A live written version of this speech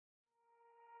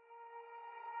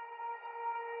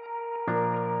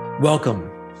Welcome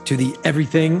to the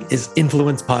Everything is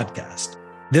Influence podcast.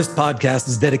 This podcast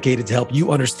is dedicated to help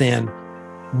you understand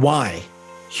why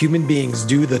human beings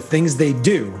do the things they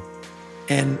do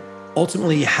and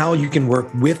ultimately how you can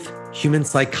work with human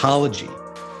psychology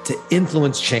to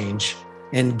influence change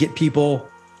and get people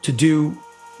to do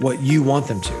what you want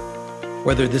them to.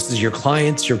 Whether this is your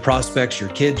clients, your prospects, your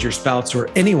kids, your spouse, or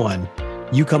anyone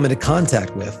you come into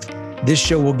contact with, this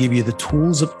show will give you the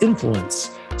tools of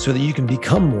influence so that you can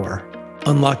become more,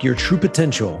 unlock your true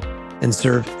potential, and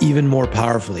serve even more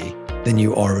powerfully than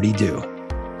you already do.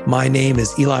 My name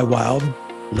is Eli Wild.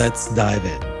 Let's dive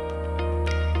in.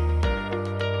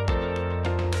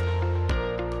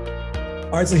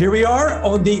 All right, so here we are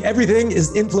on the Everything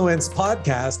is Influence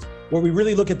podcast, where we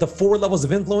really look at the 4 levels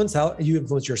of influence, how you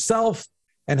influence yourself,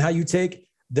 and how you take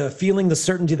the feeling, the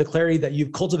certainty, the clarity that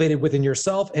you've cultivated within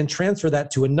yourself and transfer that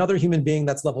to another human being.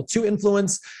 That's level 2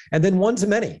 influence. And then 1 to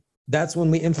many. That's when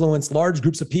we influence large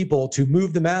groups of people to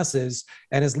move the masses.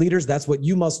 And as leaders, that's what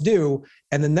you must do.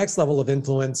 And the next level of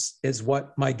influence is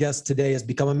what my guest today has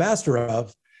become a master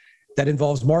of. That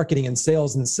involves marketing and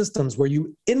sales and systems where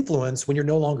you influence when you're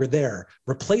no longer there,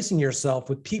 replacing yourself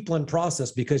with people and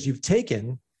process because you've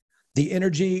taken the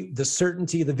energy, the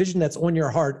certainty, the vision that's on your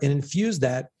heart and infused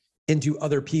that into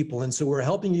other people. And so we're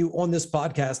helping you on this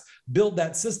podcast build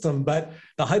that system, but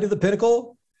the height of the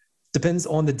pinnacle depends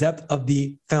on the depth of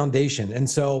the foundation. And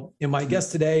so in my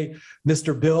guest today,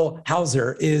 Mr. Bill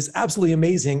Hauser is absolutely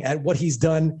amazing at what he's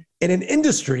done in an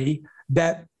industry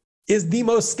that is the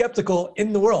most skeptical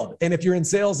in the world. And if you're in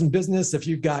sales and business, if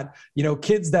you've got,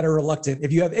 kids that are reluctant,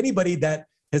 if you have anybody that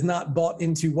has not bought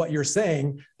into what you're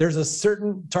saying, there's a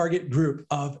certain target group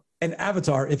of an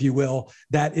avatar, if you will,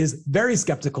 that is very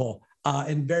skeptical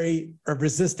and very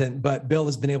resistant. But Bill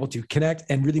has been able to connect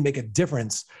and really make a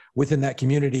difference within that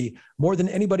community more than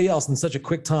anybody else in such a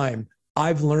quick time.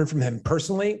 I've learned from him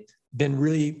personally, been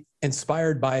really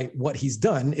inspired by what he's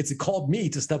done. It's called me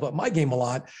to step up my game a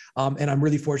lot. And I'm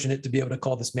really fortunate to be able to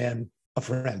call this man a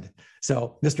friend.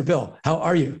 So, Mr. Bill, how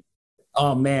are you?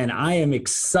 Oh man, I am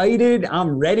excited.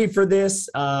 I'm ready for this.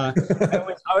 I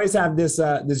always have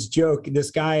this joke.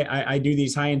 This guy, I do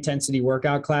these high intensity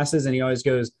workout classes, and he always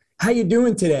goes, "How you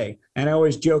doing today?" And I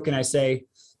always joke and I say,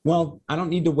 "Well, I don't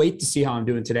need to wait to see how I'm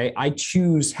doing today. I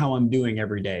choose how I'm doing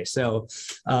every day." So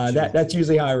that's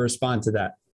usually how I respond to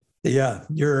that. Yeah,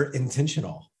 you're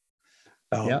intentional.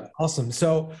 Oh, yeah. Awesome.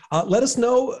 So let us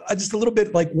know just a little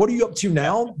bit, like, what are you up to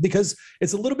now? Because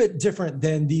it's a little bit different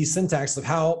than the syntax of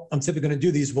how I'm typically going to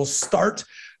do these. We'll start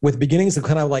with beginnings of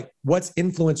kind of like what's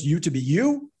influenced you to be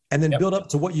you, and then build up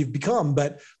to what you've become.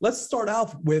 But let's start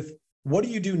off with, what do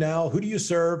you do now? Who do you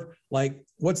serve? Like,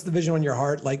 what's the vision on your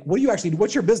heart? Like, what do you actually do?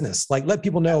 What's your business? Like, let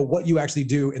people know what you actually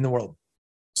do in the world.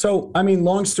 So, I mean,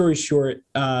 long story short,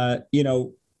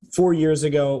 4 years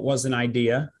ago it was an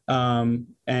idea,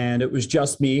 and it was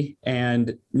just me.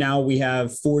 And now we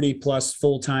have 40 plus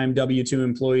full-time W-2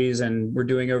 employees, and we're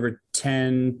doing over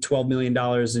 $12 million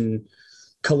in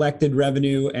collected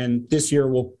revenue. And this year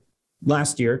we'll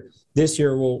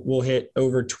hit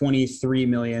over 23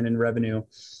 million in revenue.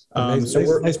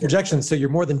 Nice projections. So you're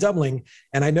more than doubling.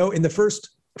 And I know in the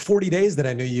first 40 days that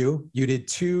I knew you, you did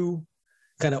 2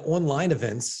 kind of online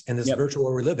events in this virtual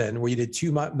world we live in, where you did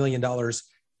 $2 million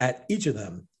at each of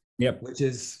them. Yep.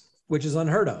 Which is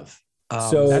unheard of.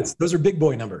 Those are big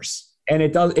boy numbers. And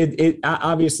it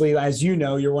obviously, as you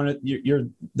know, you're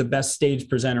the best stage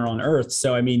presenter on earth.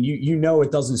 So, I mean,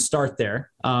 it doesn't start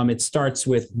there. It starts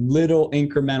with little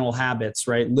incremental habits,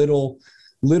 right? Little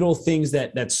things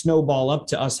that snowball up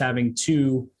to us having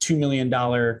 $2 million,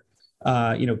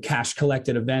 cash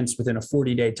collected events within a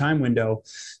 40-day time window.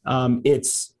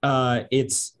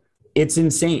 It's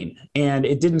insane. And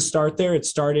it didn't start there. It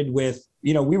started with,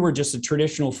 we were just a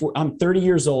traditional, I'm 30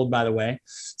 years old, by the way.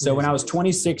 So when I was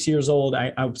 26 years old,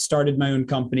 I started my own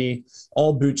company,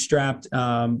 all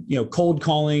bootstrapped, cold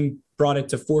calling, brought it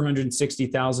to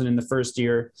 460,000 in the first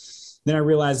year. Then I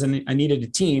realized I needed a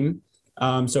team.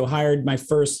 So hired my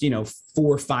first, 4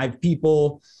 or 5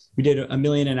 people. We did $1.5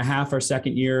 million our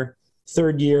second year.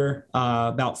 Third year,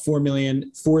 about 4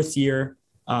 million. Fourth year,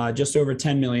 just over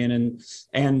 10 million.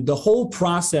 And the whole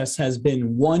process has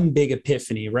been one big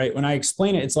epiphany, right? When I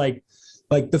explain it, it's like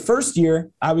the first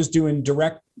year I was doing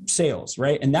direct sales,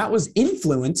 right? And that was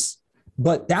influence,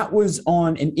 but that was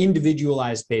on an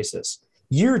individualized basis.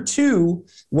 Year 2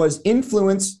 was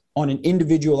influence on an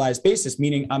individualized basis,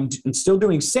 meaning I'm still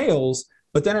doing sales,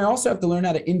 but then I also have to learn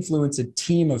how to influence a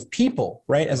team of people,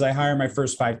 right? As I hire my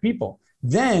first 5 people.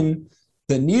 Then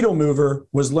the needle mover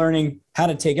was learning how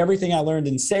to take everything I learned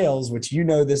in sales, which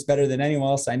this better than anyone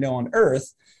else I know on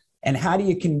earth, And how do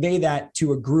you convey that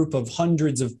to a group of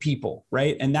hundreds of people,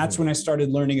 right? And that's when I started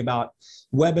learning about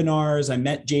webinars. I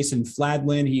met Jason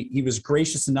Fladlin. He was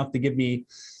gracious enough to give me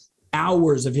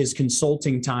hours of his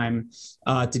consulting time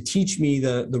to teach me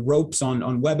the ropes on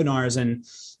webinars. And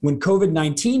when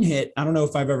COVID-19 hit, I don't know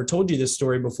if I've ever told you this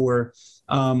story before,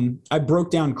 I broke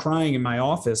down crying in my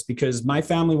office because my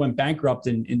family went bankrupt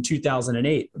in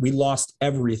 2008. We lost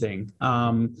everything.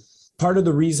 Part of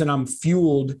the reason I'm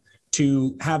fueled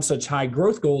to have such high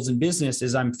growth goals in business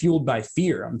is I'm fueled by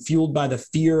fear. I'm fueled by the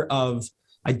fear of,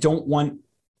 I don't want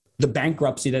the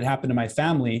bankruptcy that happened to my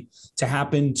family to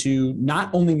happen to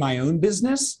not only my own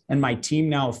business and my team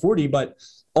now of 40, but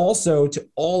also to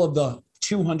all of the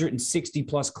 260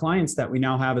 plus clients that we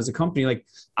now have as a company. Like,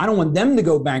 I don't want them to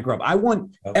go bankrupt. I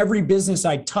want every business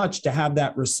I touch to have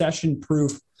that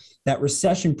recession-proof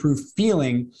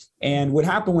feeling. And what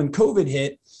happened when COVID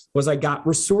hit was I got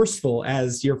resourceful,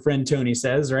 as your friend Tony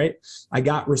says, right? I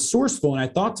got resourceful and I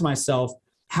thought to myself,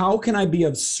 how can I be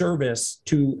of service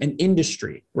to an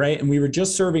industry, right? And we were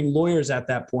just serving lawyers at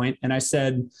that point. And I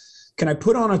said, can I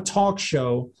put on a talk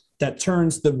show that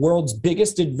turns the world's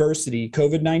biggest adversity,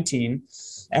 COVID-19,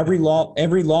 every law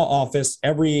office,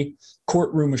 every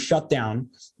courtroom was shut down.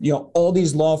 You know, all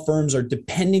these law firms are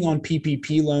depending on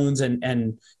PPP loans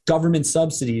and government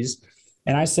subsidies.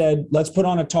 And I said, let's put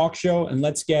on a talk show and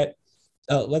let's get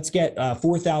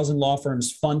 4,000 law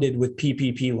firms funded with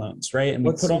PPP loans, right? And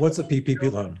what's a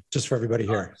PPP loan, just for everybody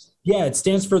here? Yeah, it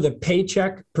stands for the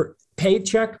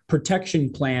Paycheck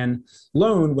Protection Plan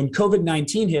loan. When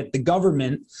COVID-19 hit, the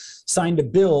government signed a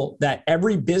bill that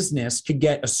every business could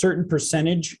get a certain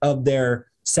percentage of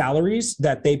their salaries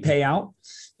that they pay out,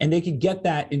 and they could get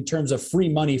that in terms of free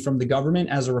money from the government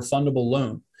as a refundable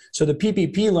loan. So the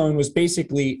PPP loan was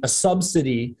basically a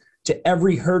subsidy to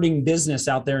every hurting business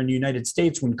out there in the United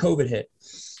States when COVID hit.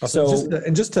 So,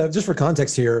 just for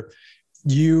context here,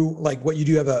 you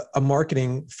have a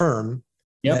marketing firm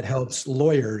that helps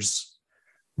lawyers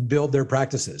build their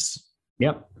practices.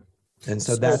 Yep. And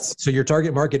so your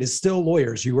target market is still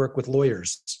lawyers. You work with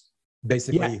lawyers,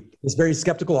 basically. This very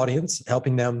skeptical audience,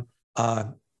 helping them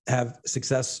have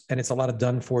success, and it's a lot of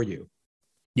done for you.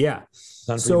 Yeah.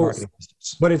 Done for your marketing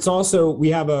business. But it's also, we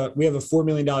have a $4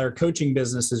 million coaching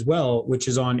business as well, which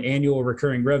is on annual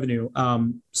recurring revenue.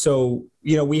 So,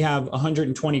 you know, we have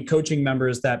 120 coaching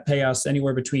members that pay us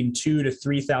anywhere between $2,000 to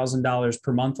 $3,000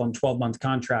 per month on 12-month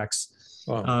contracts.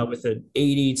 Wow. With an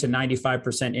 80 to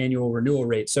 95% annual renewal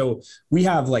rate. So we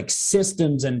have like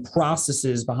systems and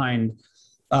processes behind,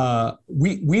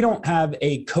 we don't have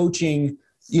a coaching,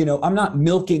 you know, I'm not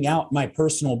milking out my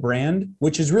personal brand,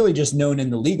 which is really just known in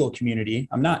the legal community.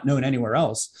 I'm not known anywhere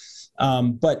else.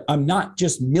 But I'm not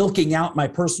just milking out my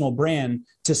personal brand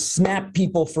to snap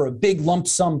people for a big lump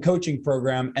sum coaching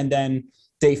program, and then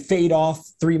they fade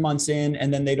off 3 months in,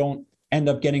 and then they don't end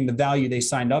up getting the value they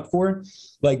signed up for.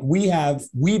 Like we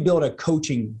build a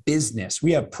coaching business.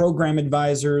 We have program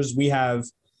advisors. We have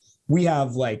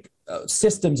like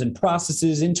systems and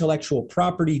processes, intellectual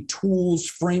property, tools,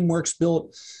 frameworks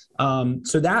built.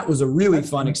 So that was a really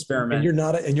fun experiment.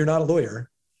 And you're not a lawyer.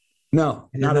 No,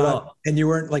 not at all. And you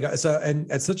weren't and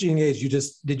at such a young age,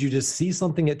 did you just see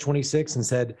something at 26 and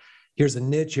said, here's a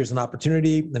niche, here's an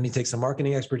opportunity, let me take some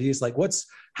marketing expertise. Like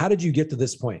how did you get to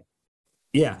this point?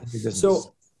 Yeah.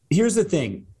 So here's the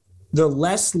thing. The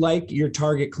less like your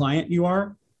target client you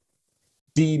are,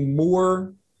 the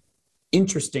more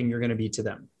interesting you're going to be to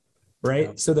them. Right.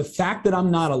 Yeah. So the fact that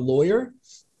I'm not a lawyer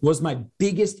was my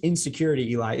biggest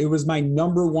insecurity, Eli. It was my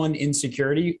number one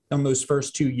insecurity on those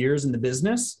first 2 years in the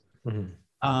business.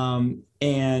 Mm-hmm.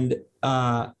 And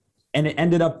it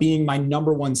ended up being my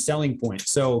number one selling point.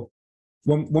 So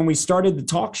when we started the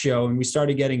talk show and we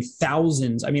started getting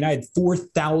thousands, I mean, I had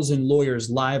 4,000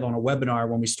 lawyers live on a webinar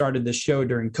when we started this show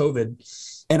during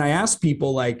COVID. And I asked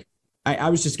people, like, I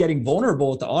was just getting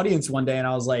vulnerable with the audience one day. And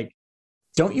I was like,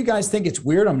 don't you guys think it's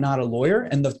weird I'm not a lawyer?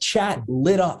 And the chat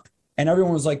lit up and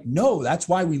everyone was like, no, that's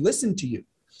why we listen to you.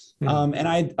 Mm-hmm. And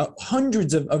I had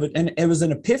hundreds of it. And it was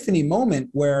an epiphany moment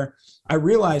where I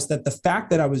realized that the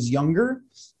fact that I was younger,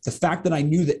 the fact that I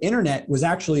knew the internet was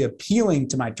actually appealing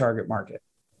to my target market.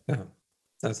 Yeah,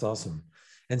 that's awesome.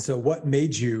 And so what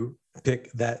made you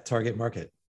pick that target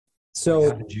market? So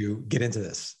how did you get into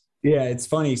this? Yeah, it's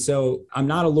funny. So I'm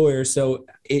not a lawyer, so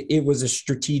it was a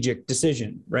strategic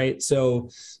decision, right?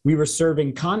 So we were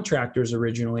serving contractors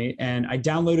originally, and I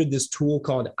downloaded this tool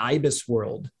called IBIS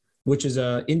World, which is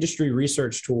an industry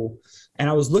research tool. And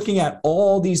I was looking at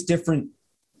all these different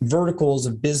verticals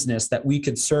of business that we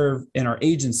could serve in our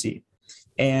agency.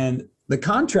 And the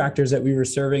contractors that we were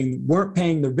serving weren't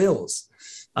paying their bills.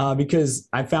 because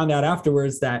I found out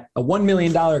afterwards that a $1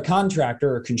 million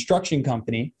contractor or construction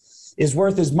company is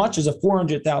worth as much as a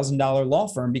 $400,000 law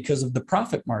firm because of the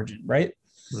profit margin, right?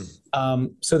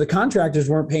 So the contractors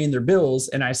weren't paying their bills.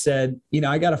 And I said,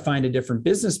 I got to find a different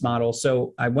business model.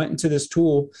 So I went into this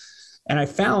tool and I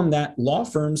found that law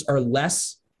firms are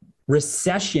less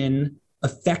recession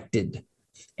affected.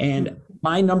 And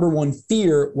my number one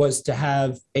fear was to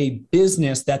have a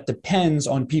business that depends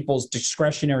on people's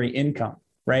discretionary income,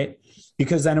 right?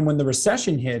 Because then when the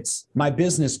recession hits, my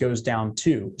business goes down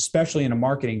too, especially in a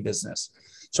marketing business.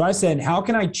 So I said, how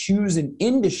can I choose an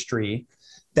industry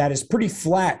that is pretty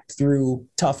flat through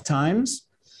tough times?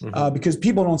 Because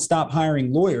people don't stop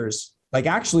hiring lawyers. Like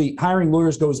actually hiring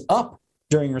lawyers goes up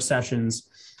during recessions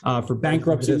for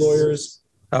bankruptcy lawyers.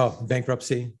 Oh,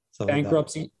 bankruptcy.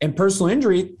 Bankruptcy and personal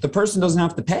injury, the person doesn't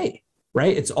have to pay,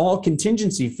 right? It's all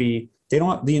contingency fee. They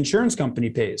don't, the insurance company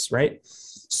pays, right?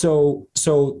 So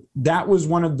that was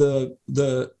one of the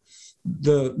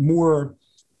more,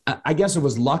 I guess it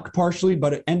was luck partially,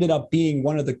 but it ended up being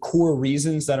one of the core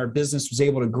reasons that our business was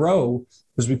able to grow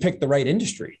was we picked the right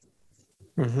industry.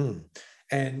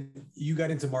 And you got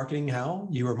into marketing how?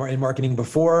 You were in marketing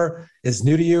before. It's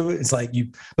new to you. It's like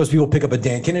most people pick up a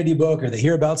Dan Kennedy book or they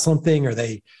hear about something or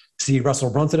they see Russell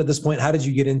Brunson at this point. How did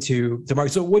you get into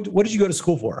marketing? So what did you go to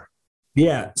school for?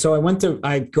 Yeah. So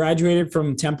I graduated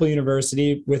from Temple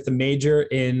University with a major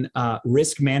in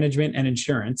risk management and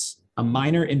insurance, a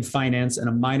minor in finance, and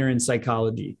a minor in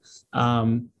psychology.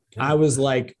 I was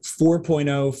like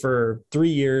 4.0 for 3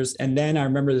 years. And then I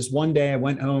remember this one day I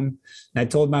went home and I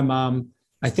told my mom,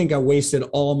 I think I wasted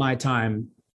all my time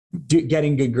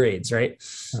getting good grades, right?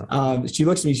 She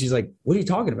looks at me, she's like, what are you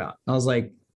talking about? I was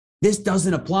like, this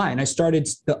doesn't apply. And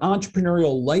the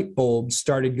entrepreneurial light bulb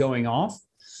started going off.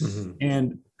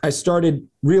 And I started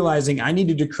realizing I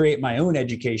needed to create my own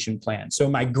education plan. So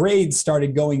my grades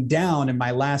started going down in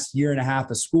my last year and a half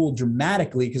of school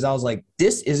dramatically because I was like,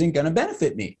 this isn't going to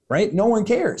benefit me, right? No one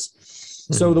cares.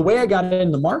 So the way I got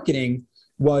into marketing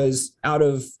was out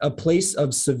of a place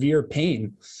of severe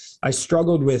pain. I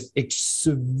struggled with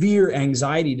severe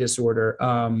anxiety disorder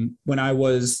when I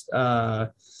was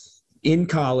in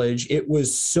college. It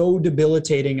was so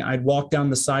debilitating. I'd walk down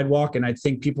the sidewalk and I'd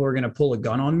think people were going to pull a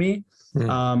gun on me.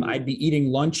 I'd be eating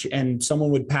lunch and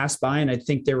someone would pass by and I'd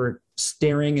think they were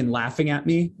staring and laughing at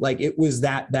me. Like it was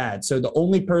that bad. So the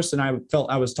only person I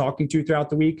felt I was talking to throughout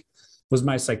the week was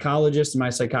my psychologist and my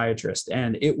psychiatrist.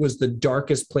 And it was the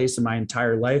darkest place in my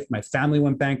entire life. My family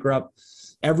went bankrupt.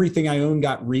 Everything I owned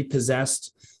got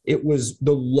repossessed. It was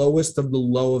the lowest of the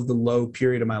low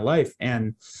period of my life.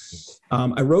 And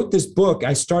I wrote this book.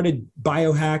 I started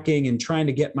biohacking and trying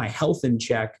to get my health in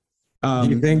check. Have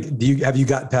you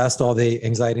gotten past all the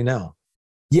anxiety now?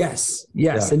 Yes.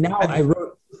 Yeah. And now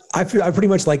I pretty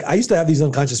much I used to have these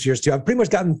unconscious fears too. I've pretty much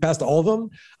gotten past all of them.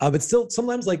 But still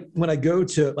sometimes when I go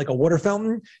to a water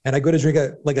fountain and I go to drink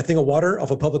a thing of water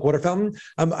off a public water fountain,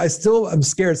 I'm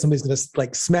scared somebody's going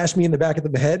to smash me in the back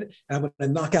of the head and I'm going to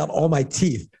knock out all my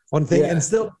teeth on thing. Yeah. And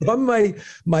still if I'm in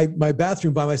my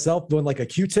bathroom by myself doing a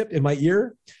Q-tip in my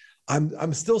ear,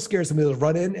 I'm still scared somebody will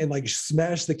run in and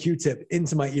smash the Q-tip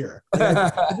into my ear.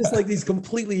 I just these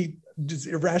completely just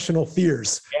irrational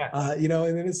fears, and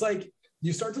then it's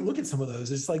you start to look at some of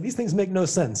those. It's these things make no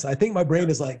sense. I think my brain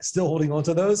is still holding on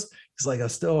to those. It's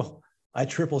I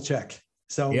triple check.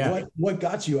 So what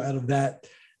got you out of that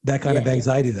kind of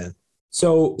anxiety then?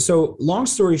 So long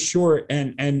story short,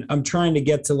 and I'm trying to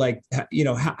get to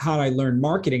how I learned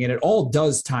marketing, and it all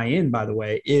does tie in, by the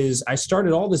way, is I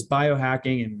started all this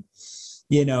biohacking and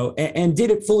did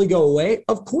it fully go away?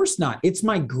 Of course not. It's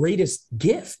my greatest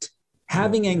gift.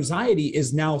 Having anxiety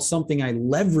is now something I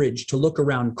leverage to look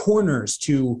around corners,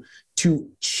 to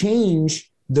change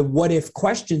the what if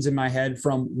questions in my head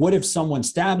from what if someone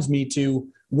stabs me to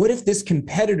what if this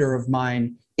competitor of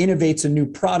mine innovates a new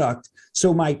product.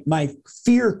 So my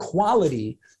fear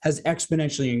quality has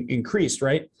exponentially increased,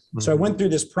 right? So I went through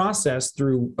this process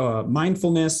through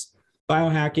mindfulness,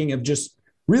 biohacking, of just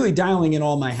really dialing in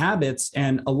all my habits.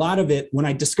 And a lot of it, when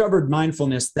I discovered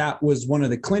mindfulness, that was one of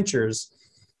the clinchers.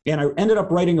 And I ended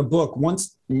up writing a book.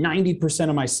 Once 90%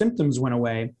 of my symptoms went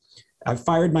away, I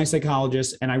fired my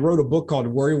psychologist and I wrote a book called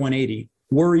Worry 180.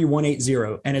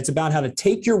 And it's about how to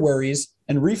take your worries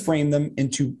and reframe them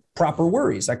into proper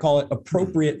worries. I call it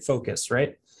appropriate focus,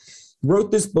 right? Wrote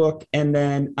this book. And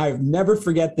then I'll never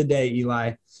forget the day,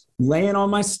 Eli, laying on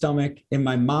my stomach in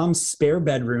my mom's spare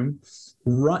bedroom,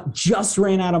 just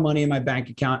ran out of money in my bank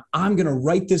account. I'm going to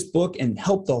write this book and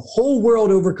help the whole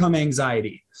world overcome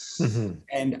anxiety.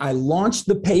 And I launched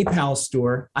the PayPal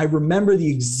store. I remember the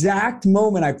exact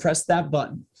moment I pressed that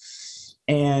button.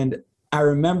 And I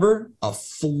remember a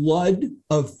flood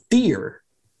of fear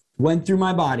went through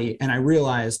my body, and I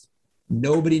realized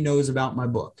nobody knows about my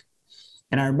book.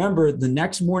 And I remember the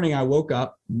next morning I woke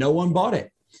up, no one bought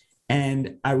it.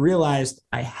 And I realized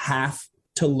I have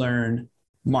to learn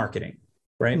marketing,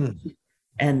 right?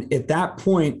 And at that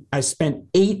point, I spent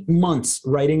 8 months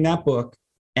writing that book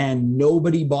and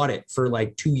nobody bought it for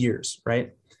like 2 years,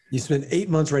 right? You spent 8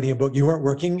 months writing a book. You weren't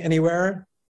working anywhere.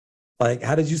 Like,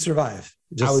 how did you survive?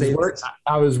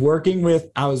 I was working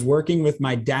with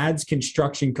my dad's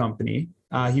construction company.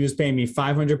 He was paying me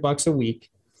 $500 a week.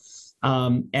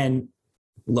 And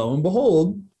lo and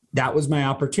behold, that was my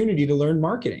opportunity to learn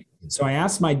marketing. So I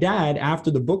asked my dad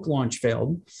after the book launch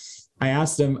failed, I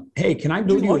asked him, hey, can I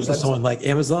build you someone like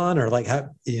Amazon or like,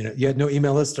 you had no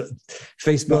email list,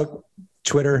 Facebook,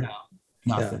 Twitter? No,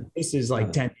 nothing. Yeah. This is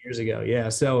like 10 years ago. Yeah.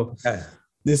 So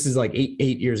this is like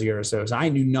eight years ago or so. So I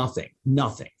knew nothing.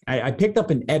 I picked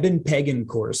up an Eben Pagan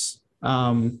course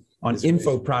on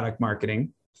info product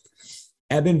marketing.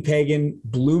 Eben Pagan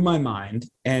blew my mind.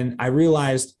 And I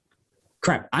realized,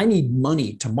 crap, I need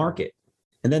money to market.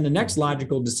 And then the next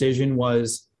logical decision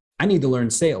was I need to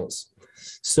learn sales.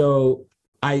 So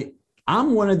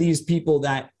I'm one of these people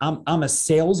that I'm a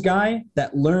sales guy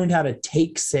that learned how to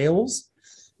take sales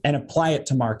and apply it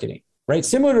to marketing, right?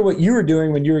 Similar to what you were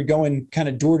doing when you were going kind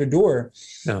of door to door.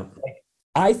 No.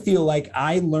 I feel like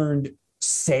I learned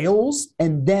sales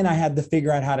and then I had to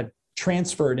figure out how to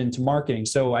transfer it into marketing.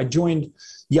 So I joined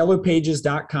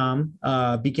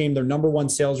yellowpages.com, became their number one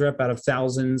sales rep out of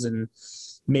thousands and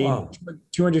made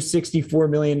 264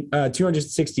 million. That's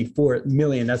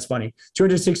funny.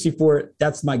 264.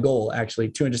 That's my goal. Actually,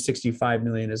 265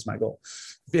 million is my goal.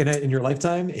 In your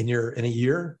lifetime, in a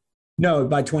year? No,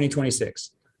 by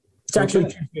 2026. It's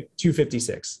actually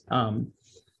 256.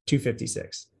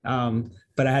 256.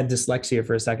 But I had dyslexia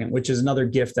for a second, which is another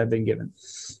gift I've been given.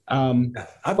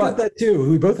 I've got that too.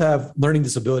 We both have learning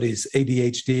disabilities,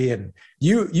 ADHD, and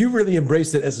you really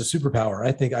embraced it as a superpower.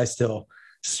 I think I still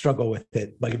struggle with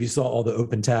it. Like if you saw all the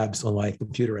open tabs on my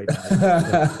computer right now,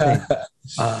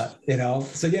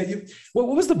 so yeah, what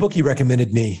was the book you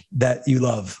recommended me that you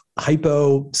love?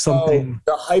 Hypo something?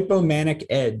 The Hypomanic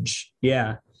Edge.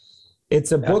 Yeah.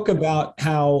 It's a book about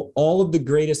how all of the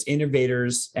greatest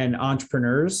innovators and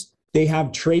entrepreneurs, they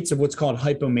have traits of what's called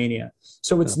hypomania.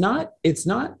 So it's not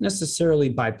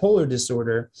necessarily bipolar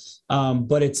disorder,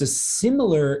 but it's a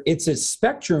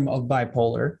spectrum of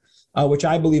bipolar, which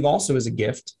I believe also is a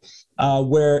gift,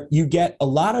 where you get a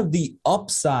lot of the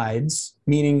upsides,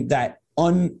 meaning that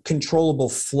uncontrollable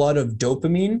flood of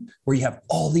dopamine where you have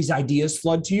all these ideas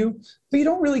flood to you, but you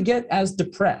don't really get as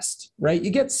depressed, right?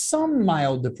 You get some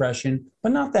mild depression,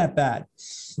 but not that bad.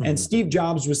 Mm-hmm. And Steve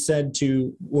Jobs was said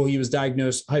to, he was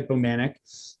diagnosed hypomanic.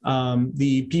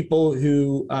 The people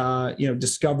who,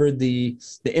 discovered the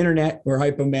internet were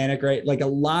hypomanic, right? Like a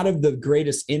lot of the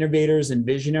greatest innovators and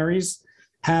visionaries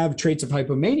have traits of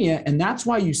hypomania. And that's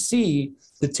why you see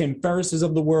the Tim Ferrisses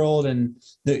of the world and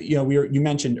you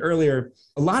mentioned earlier,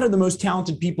 a lot of the most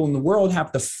talented people in the world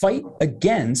have to fight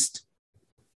against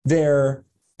their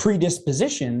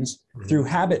predispositions through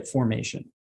habit formation,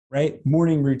 right?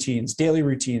 Morning routines, daily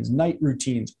routines, night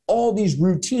routines, all these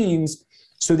routines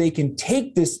so they can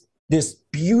take this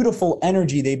beautiful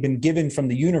energy they've been given from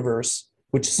the universe,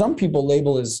 which some people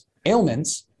label as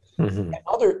ailments, and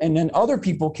then other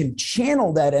people can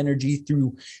channel that energy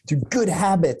through good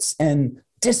habits and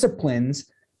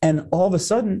disciplines, and all of a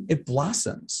sudden it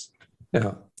blossoms.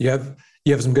 Yeah, you have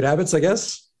some good habits, I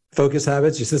guess. Focus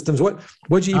habits, your systems.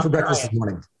 What'd you eat for breakfast this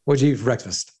morning? What'd you eat for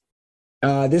breakfast?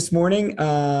 This morning,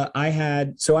 I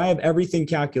have everything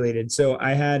calculated. So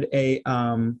I had a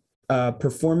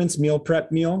performance meal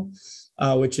prep meal,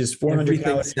 which is 400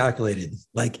 calories. Calculated,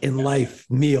 like in life,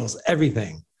 meals,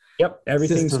 everything. Yep,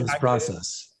 everything's systems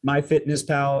process.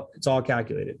 MyFitnessPal, it's all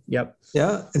calculated. Yep.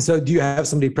 Yeah, and so do you have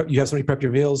somebody prep? You have somebody prep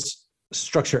your meals,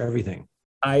 structure everything.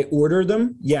 I order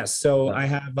them. Yes. So I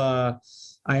have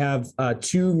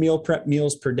 2 meal prep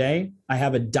meals per day. I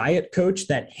have a diet coach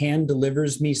that hand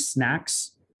delivers me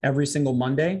snacks every single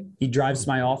Monday. He drives to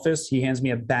my office. He hands me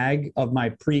a bag of my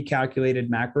pre-calculated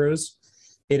macros.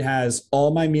 It has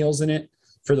all my meals in it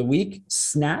for the week.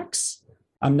 Snacks.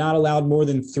 I'm not allowed more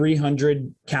than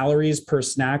 300 calories per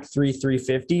snack,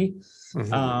 350.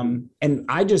 And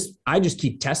I just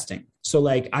keep testing. So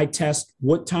like I test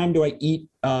what time do I eat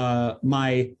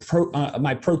my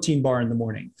protein bar in the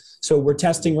morning. So we're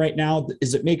testing right now.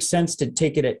 Does it make sense to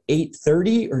take it at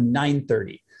 8:30 or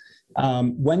 9:30?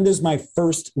 When does my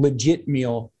first legit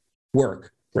meal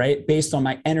work, right? Based on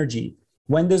my energy.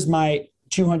 When does my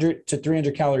 200 to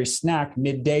 300 calorie snack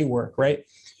midday work, right?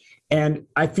 And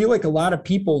I feel like a lot of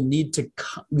people need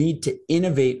to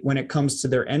innovate when it comes to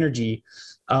their energy,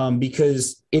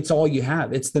 because it's all you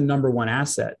have. It's the number one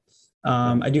asset.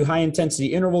 I do high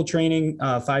intensity interval training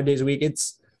 5 days a week.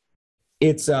 It's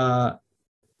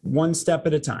one step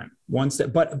at a time, one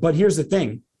step. But here's the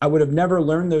thing: I would have never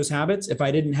learned those habits if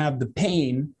I didn't have the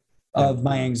pain of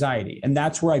my anxiety, and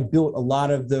that's where I built a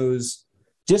lot of those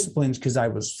disciplines, because I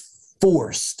was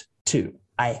forced to.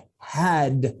 I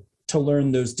had to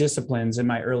learn those disciplines in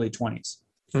my early 20s.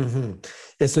 Mm-hmm.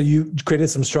 And so you created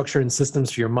some structure and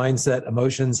systems for your mindset,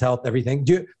 emotions, health, everything.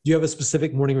 Do you have a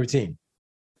specific morning routine?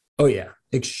 Oh yeah,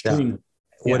 extremely.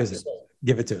 Yeah. What is it?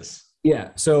 Give it to us.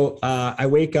 Yeah. So I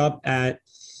wake up at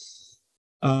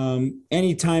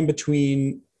any time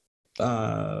between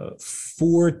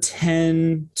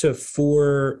 4:10 to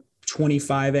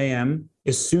 4:25 a.m.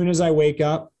 As soon as I wake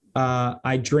up,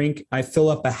 I fill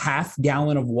up a half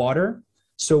gallon of water.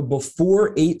 So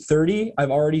before 8:30,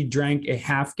 I've already drank a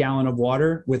half gallon of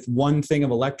water with one thing of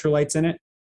electrolytes in it.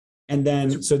 And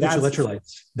then, so that's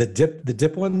electrolytes. The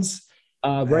dip ones.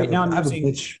 Right now I'm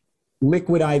using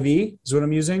Liquid IV is what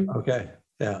I'm using. Okay.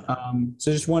 Yeah.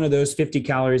 So just one of those 50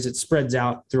 calories. It spreads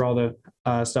out through all the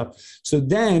stuff. So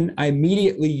then I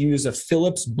immediately use a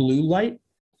Philips blue light,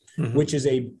 which is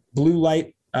a blue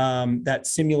light that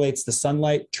simulates the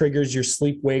sunlight, triggers your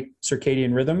sleep-wake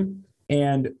circadian rhythm.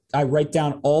 And I write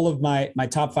down all of my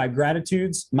top 5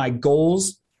 gratitudes, my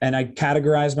goals, and I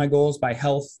categorize my goals by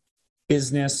health,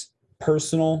 business,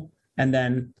 personal, and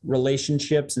then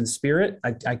relationships and spirit.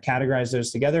 I categorize those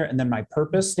together. And then my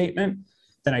purpose statement.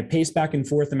 Then I pace back and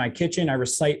forth in my kitchen. I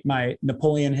recite my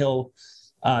Napoleon Hill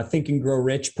Think and Grow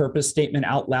Rich purpose statement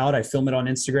out loud. I film it on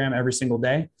Instagram every single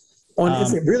day. On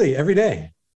Instagram, really, every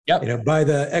day? Yep. By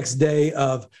the X day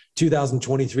of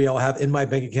 2023, I'll have in my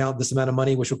bank account this amount of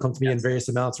money, which will come to me in various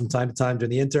amounts from time to time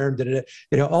during the interim,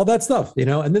 all that stuff,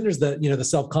 and then there's the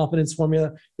self-confidence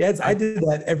formula. Yeah. I did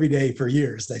that every day for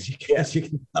years, as you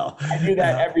can tell. I do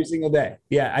that every single day.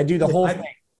 Yeah. I do the whole thing.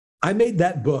 I made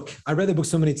that book. I read the book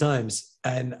so many times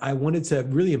and I wanted to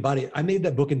really embody it. I made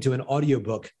that book into an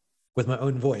audiobook with my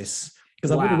own voice,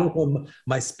 because I wanted to work on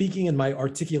my speaking and my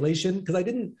articulation, because I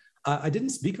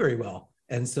didn't speak very well.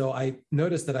 And so I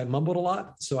noticed that I mumbled a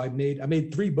lot. So I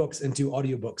made 3 books into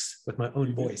audiobooks with my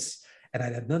own voice, and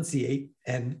I'd enunciate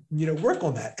and, work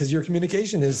on that, because your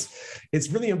communication it's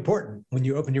really important when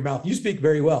you open your mouth. You speak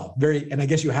very well, and I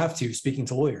guess you have to, speaking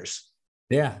to lawyers.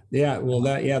 Yeah. Yeah. Well,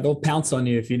 they'll pounce on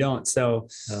you if you don't. So,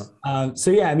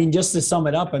 just to sum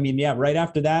it up, right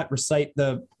after that, recite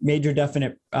the major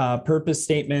definite purpose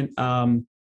statement.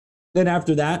 Then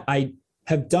after that, I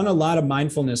have done a lot of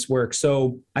mindfulness work.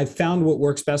 So I found what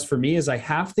works best for me is I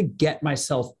have to get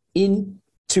myself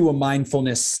into a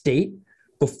mindfulness state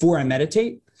before I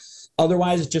meditate.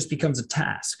 Otherwise, it just becomes a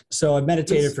task. So I've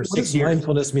meditated for 6 years. What does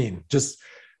mindfulness mean? Just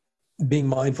being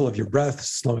mindful of your breath,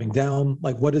 slowing down.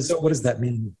 Like, what does that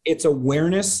mean? It's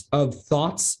awareness of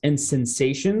thoughts and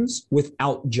sensations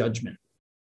without judgment.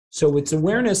 So it's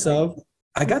awareness of.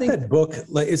 I got that book.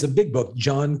 Like, it's a big book,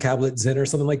 John Kabat-Zinn or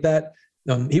something like that.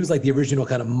 He was like the original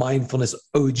kind of mindfulness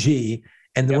OG.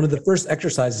 And then one of the first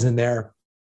exercises in there,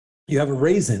 you have a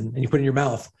raisin and you put it in your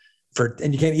mouth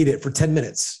and you can't eat it for 10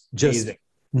 minutes, just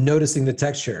noticing the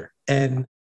texture. And,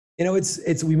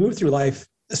 we move through life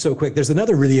so quick. There's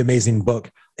another really amazing book.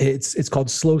 It's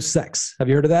called Slow Sex. Have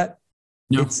you heard of that?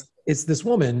 No. It's this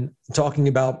woman talking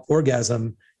about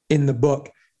orgasm in the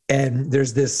book. And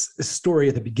there's this story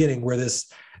at the beginning where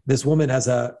this woman has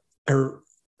her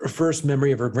first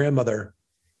memory of her grandmother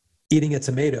eating a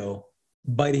tomato,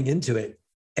 biting into it,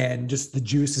 and just the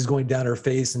juice is going down her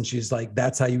face. And she's like,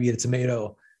 that's how you eat a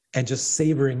tomato, and just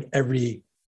savoring every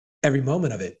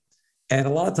moment of it. And a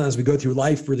lot of times we go through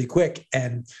life really quick.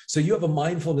 And so you have a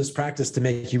mindfulness practice to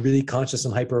make you really conscious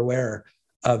and hyper aware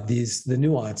of the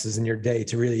nuances in your day,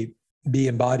 to really be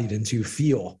embodied and to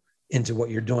feel into what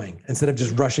you're doing instead of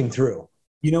just rushing through.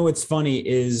 What's funny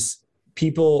is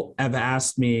people have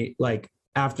asked me, like,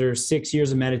 after 6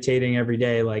 years of meditating every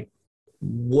day, like,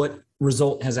 what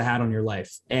result has it had on your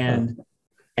life? And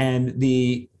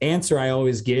the answer I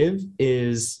always give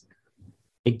is,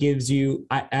 it gives you,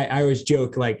 I always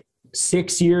joke, like,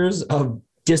 6 years of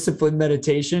disciplined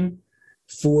meditation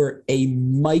for a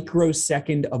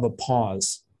microsecond of a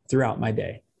pause throughout my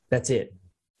day. That's it.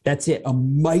 A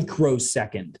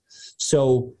microsecond.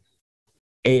 So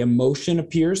a emotion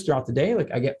appears throughout the day. Like,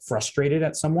 I get frustrated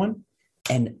at someone,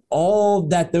 and all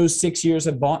that those 6 years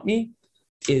have bought me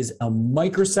is a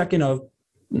microsecond of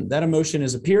that emotion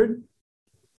has appeared.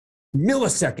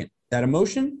 Millisecond, that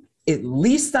emotion, at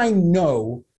least I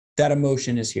know that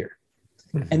emotion is here.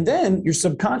 And then your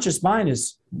subconscious mind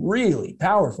is really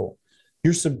powerful.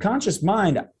 Your subconscious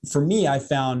mind, for me, I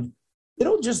found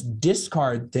it'll just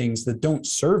discard things that don't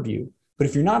serve you. But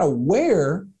if you're not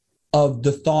aware of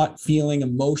the thought, feeling,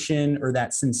 emotion, or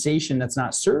that sensation that's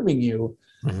not serving you,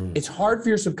 it's hard for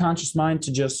your subconscious mind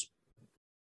to just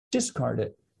discard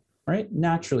it, right?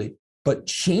 Naturally. But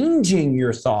changing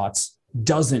your thoughts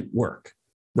doesn't work,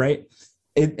 right?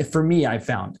 For me, I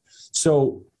found.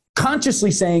 So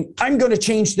consciously saying, I'm going to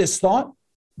change this thought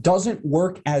doesn't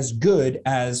work as good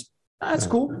as, that's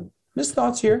cool. This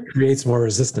thought's here. Creates more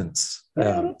resistance.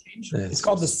 It's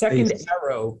called the second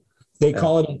arrow. They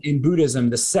call it in Buddhism,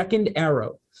 the second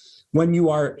arrow. When you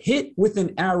are hit with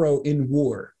an arrow in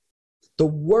war, the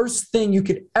worst thing you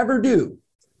could ever do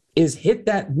is hit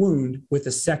that wound with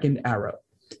a second arrow.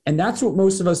 And that's what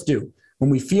most of us do. When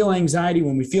we feel anxiety,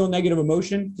 when we feel negative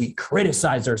emotion, we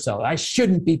criticize ourselves. I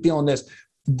shouldn't be feeling this.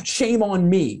 Shame on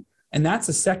me. And that's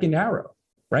a second arrow,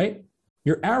 right?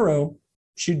 Your arrow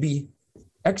should be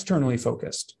externally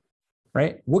focused,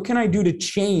 right? What can I do to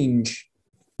change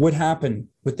what happened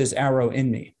with this arrow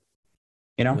in me?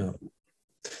 You know? Yeah.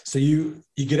 So you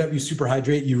get up, you super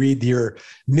hydrate, you read your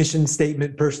mission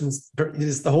statement,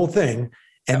 it's the whole thing,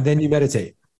 and then you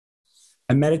meditate.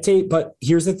 I meditate, but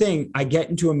here's the thing. I get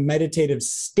into a meditative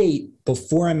state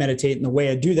before I meditate. And the way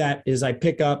I do that is I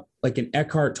pick up like an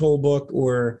Eckhart Tolle book,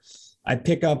 or I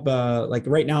pick up, like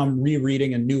right now I'm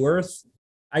rereading A New Earth.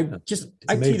 I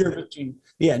teeter between,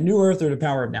 New Earth or The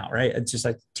Power of Now, right? It's just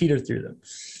I teeter through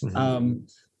them.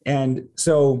 And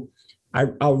so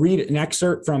I'll read an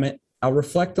excerpt from it. I'll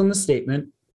reflect on the statement,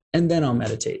 and then I'll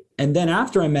meditate. And then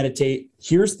after I meditate,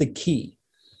 here's the key,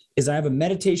 is I have a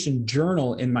meditation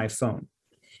journal in my phone.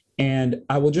 And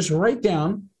I will just write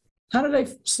down, how did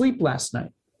I sleep last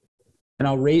night? And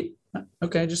I'll rate,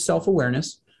 okay, just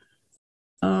self-awareness.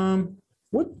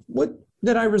 What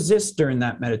did I resist during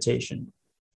that meditation?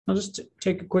 I'll just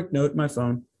take a quick note in my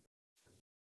phone.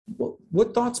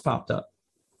 What thoughts popped up?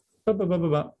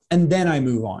 And then I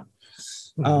move on.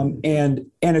 And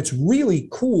it's really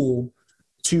cool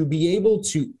to be able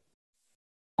to,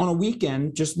 on a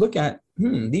weekend, just look at,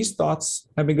 these thoughts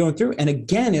I've been going through. And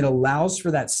again, it allows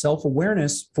for that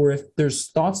self-awareness for if there's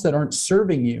thoughts that aren't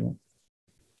serving you,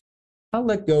 I'll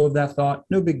let go of that thought.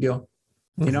 No big deal,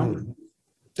 you know?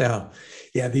 Yeah.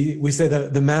 We say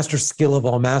that the master skill of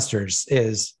all masters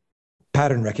is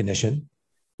pattern recognition.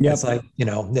 Yep. It's like,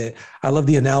 I love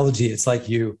the analogy. It's like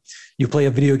you play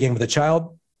a video game with a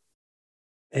child,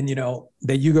 and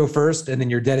that you go first, and then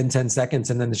you're dead in 10 seconds.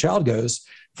 And then the child goes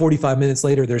 45 minutes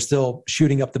later, they're still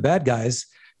shooting up the bad guys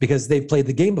because they've played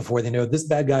the game before. They know this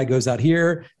bad guy goes out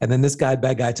here, and then this bad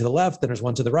guy to the left, then there's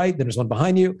one to the right, then there's one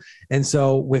behind you. And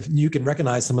so you can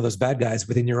recognize some of those bad guys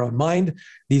within your own mind,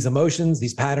 these emotions,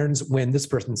 these patterns. When this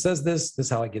person says this is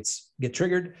how it get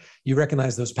triggered. You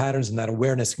recognize those patterns, and that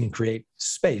awareness can create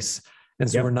space.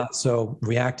 And so we're not so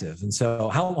reactive. And so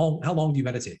how long do you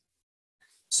meditate?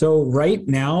 So right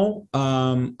now,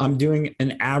 I'm doing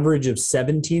an average of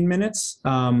 17 minutes.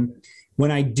 When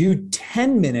I do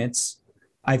 10 minutes,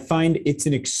 I find it's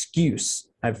an excuse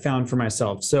I've found for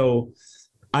myself. So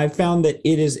I found that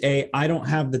it is I don't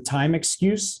have the time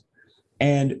excuse.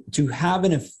 And to have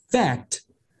an effect,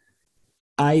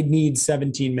 I need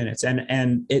 17 minutes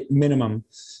and at minimum.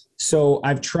 So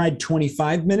I've tried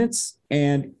 25 minutes,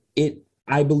 and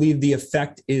I believe the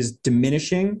effect is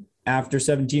diminishing after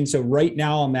 17. So right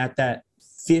now I'm at that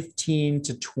 15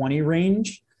 to 20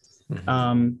 range,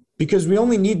 because we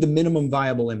only need the minimum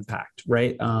viable impact,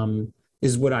 right?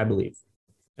 Is what I believe.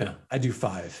 Yeah, I do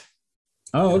 5.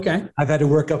 Oh, okay. I've had to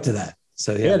work up to that.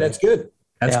 So yeah, that's good.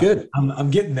 That's good. I'm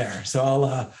getting there.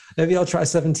 So maybe I'll try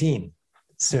 17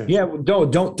 soon. Yeah, well,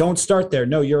 don't start there.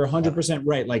 No, you're 100%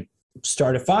 right. Like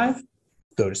start at 5,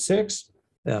 go to 6.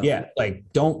 Yeah. Like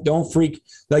don't freak.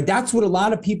 Like that's what a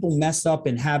lot of people mess up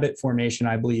in habit formation,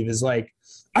 I believe, is like,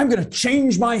 I'm going to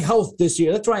change my health this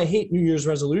year. That's why I hate New Year's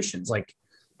resolutions. Like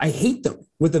I hate them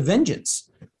with a vengeance.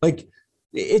 Like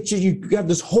it's you have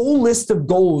this whole list of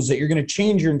goals that you're going to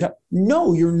change your entire.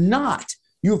 No, you're not.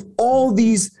 You have all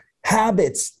these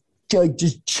habits like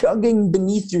just chugging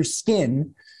beneath your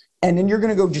skin, and then you're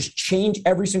going to go just change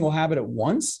every single habit at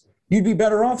once. You'd be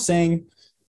better off saying,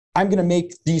 I'm going to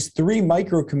make these 3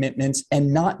 micro commitments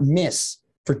and not miss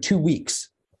for 2 weeks.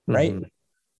 Right.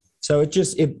 So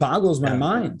it boggles my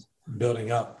mind.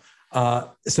 Building up.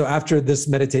 So after this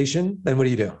meditation, then what do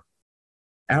you do?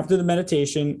 After the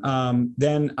meditation,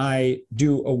 then I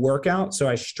do a workout. So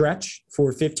I stretch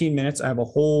for 15 minutes. I have a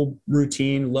whole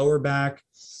routine, lower back,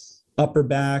 upper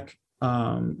back,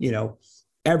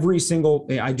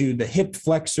 I do the hip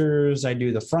flexors, I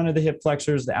do the front of the hip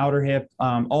flexors, the outer hip,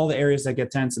 all the areas that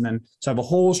get tense. And then, so I have a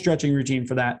whole stretching routine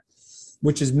for that,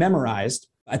 which is memorized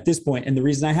at this point. And the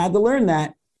reason I had to learn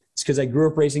that is because I grew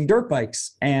up racing dirt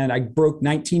bikes and I broke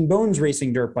 19 bones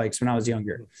racing dirt bikes when I was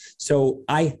younger. So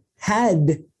I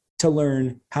had to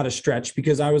learn how to stretch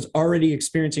because I was already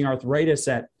experiencing arthritis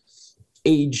at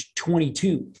age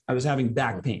 22. I was having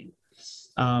back pain.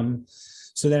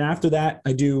 So then after that,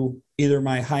 I do either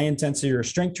my high intensity or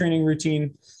strength training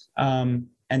routine. And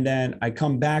then I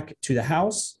come back to the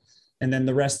house, and then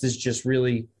the rest is just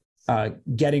really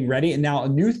getting ready. And now a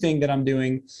new thing that I'm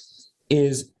doing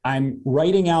is I'm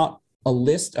writing out a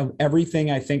list of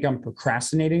everything I think I'm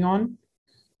procrastinating on,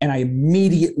 and I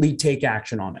immediately take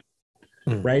action on it.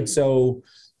 Right. So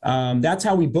that's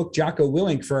how we booked Jocko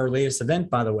Willink for our latest event,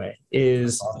 by the way,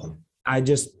 is I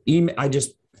just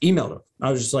emailed him. I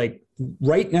was just like,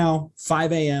 right now,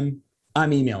 5 a.m.,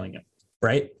 I'm emailing him.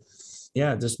 Right.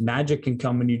 Yeah. Just magic can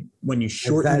come when you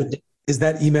shorten the day. Is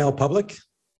that email public?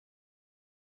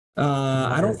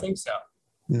 I don't think so.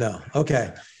 No.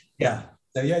 Okay. Yeah.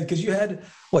 Yeah. Because you had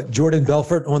Jordan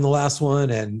Belfort on the last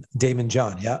one and Damon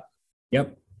John. Yeah.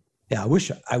 Yep. Yeah. I wish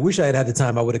I had the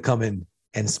time. I would have come in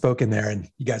and spoken there, and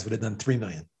you guys would have done 3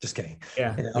 million. Just kidding.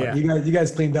 Yeah. You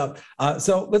guys cleaned up.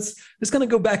 So let's kind of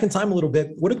go back in time a little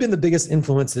bit. What have been the biggest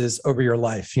influences over your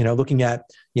life? Looking at,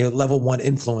 level 1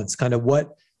 influence, kind of what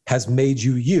has made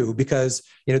you, because,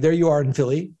 there you are in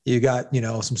Philly, you got,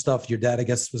 some stuff. Your dad, I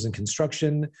guess, was in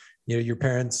construction, your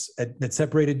parents had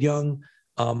separated young.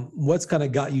 What's kind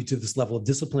of got you to this level of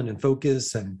discipline and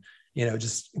focus and,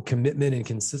 just commitment and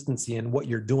consistency in what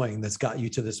you're doing that's got you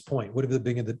to this point? What have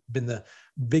been the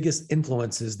biggest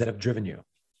influences that have driven you?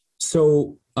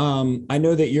 So I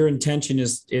know that your intention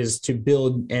is to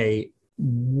build a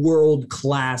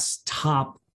world-class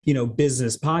top,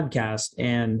 business podcast.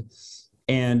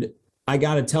 And I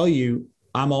got to tell you,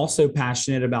 I'm also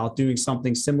passionate about doing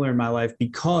something similar in my life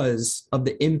because of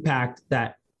the impact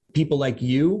that people like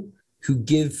you who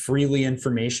give freely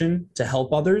information to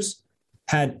help others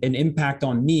had an impact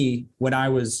on me when I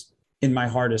was in my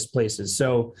hardest places.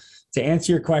 So to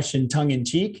answer your question, tongue in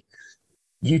cheek,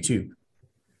 YouTube.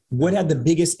 What had the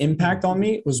biggest impact on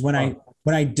me was when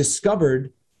I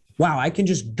discovered, wow, I can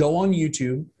just go on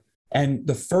YouTube, and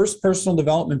the first personal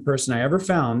development person I ever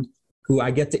found who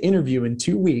I get to interview in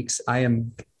 2 weeks, I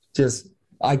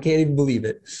can't even believe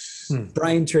it.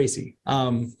 Brian Tracy.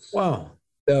 Wow.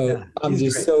 So yeah, I'm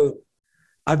just great. so.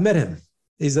 I've met him.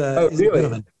 He's a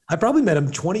gentleman. I probably met him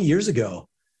 20 years ago.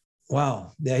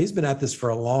 Wow. Yeah. He's been at this for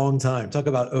a long time. Talk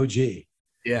about OG.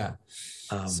 Yeah.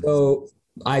 So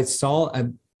I saw,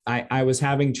 I was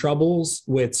having troubles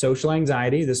with social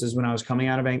anxiety. This is when I was coming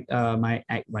out of my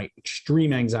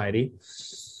extreme anxiety.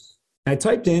 I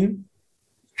typed in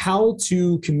how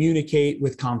to communicate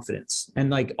with confidence,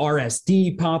 and like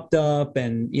RSD popped up,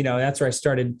 and that's where I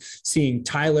started seeing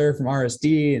Tyler from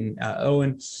RSD and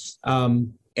Owen.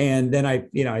 And then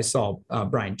I saw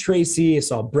Brian Tracy, I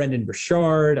saw Brendan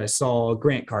Burchard, I saw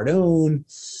Grant Cardone,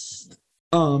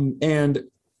 and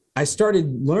I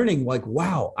started learning, like,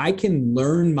 wow, I can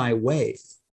learn my way.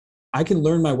 I can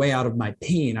learn my way out of my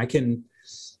pain. I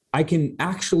can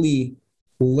actually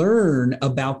learn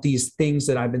about these things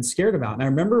that I've been scared about. And I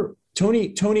remember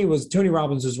Tony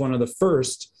Robbins was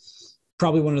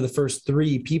probably one of the first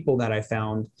 3 people that I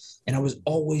found. And I was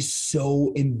always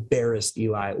so embarrassed,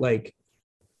 Eli. Like,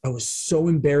 I was so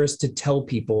embarrassed to tell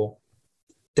people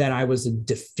that I was a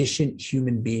deficient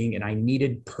human being and I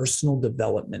needed personal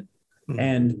development. Mm-hmm.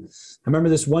 And I remember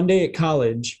this one day at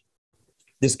college,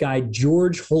 this guy,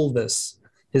 George Holvis,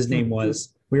 his name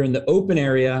was, we were in the open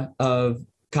area of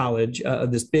college,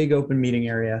 this big open meeting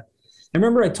area. I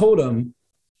remember I told him,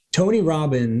 Tony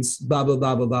Robbins, blah, blah,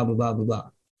 blah, blah, blah, blah, blah, blah, blah.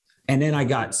 And then I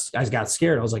got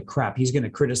scared. I was like, crap, he's going to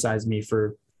criticize me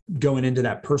for going into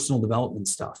that personal development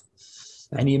stuff.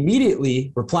 And he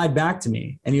immediately replied back to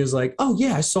me and he was like, oh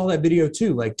yeah, I saw that video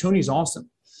too. Like, Tony's awesome.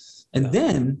 And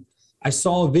then I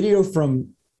saw a video from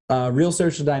Real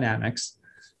Social Dynamics,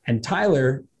 and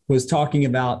Tyler was talking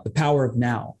about the power of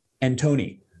now and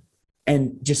Tony,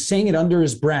 and just saying it under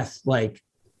his breath, like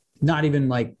not even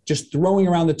like just throwing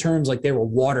around the terms like they were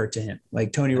water to him,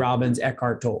 like Tony Robbins,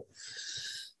 Eckhart Tolle.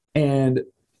 And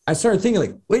I started thinking,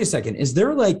 like, wait a second, is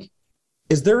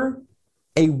there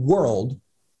a world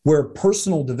where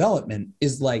personal development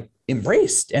is like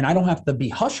embraced and I don't have to be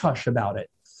hush hush about it?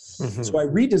 Mm-hmm. So I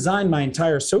redesigned my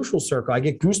entire social circle. I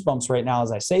get goosebumps right now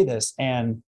as I say this,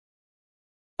 and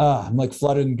I'm like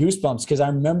flooded in goosebumps because I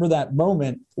remember that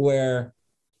moment where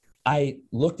I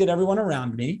looked at everyone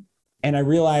around me and I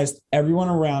realized everyone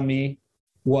around me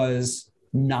was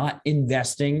not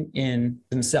investing in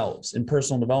themselves in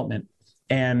personal development.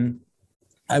 And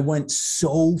I went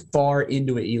so far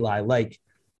into it, Eli, like,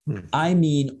 I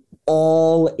mean,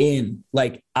 all in,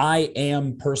 like I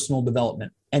am personal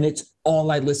development, and it's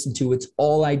all I listened to. It's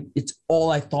all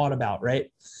I thought about. Right.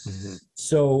 Mm-hmm.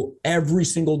 So every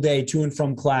single day to and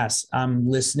from class, I'm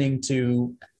listening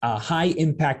to High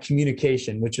Impact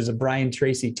Communication, which is a Brian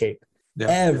Tracy tape. Yeah.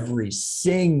 Every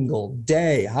single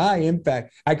day, high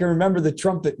impact. I can remember the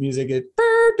trumpet music.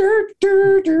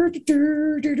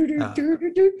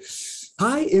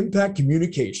 High Impact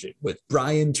Communication with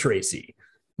Brian Tracy.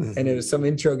 Mm-hmm. And it was some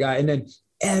intro guy. And then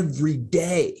every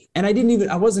day, and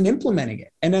I wasn't implementing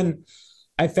it. And then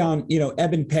I found,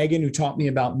 Eben Pagan, who taught me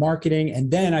about marketing.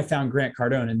 And then I found Grant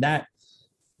Cardone, and that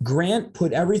Grant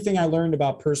put everything I learned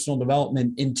about personal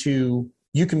development into,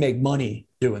 you can make money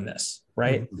doing this.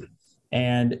 Right. Mm-hmm.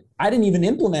 And I didn't even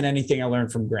implement anything I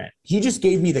learned from Grant. He just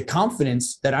gave me the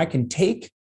confidence that I can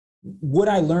take what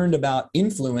I learned about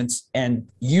influence and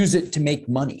use it to make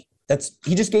money.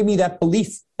 He just gave me that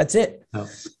belief. That's it. Oh.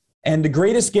 And the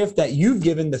greatest gift that you've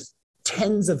given the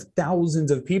tens of thousands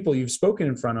of people you've spoken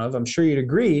in front of, I'm sure you'd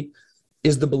agree,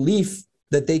 is the belief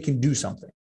that they can do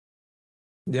something.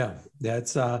 Yeah.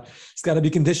 It's got to be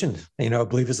conditioned.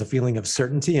 Belief is a feeling of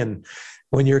certainty, and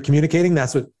when you're communicating,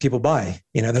 that's what people buy.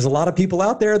 There's a lot of people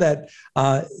out there that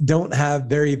don't have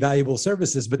very valuable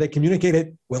services, but they communicate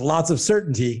it with lots of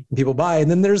certainty, and people buy. And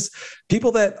then there's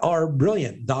people that are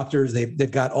brilliant doctors.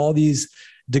 They've got all these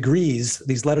degrees,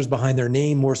 these letters behind their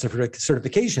name, more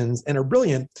certifications, and are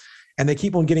brilliant. And they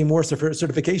keep on getting more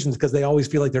certifications because they always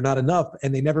feel like they're not enough,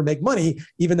 and they never make money,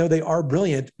 even though they are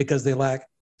brilliant, because they lack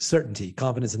certainty,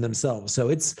 confidence in themselves. So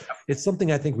it's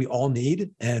something I think we all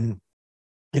need. And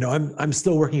I'm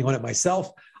still working on it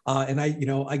myself, and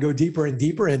I go deeper and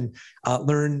deeper and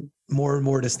learn more and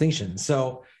more distinctions.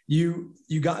 So you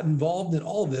got involved in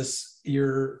all of this.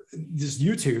 This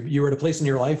YouTube. You were at a place in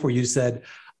your life where you said,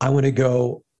 "I want to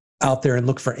go out there and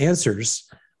look for answers,"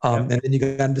 and then you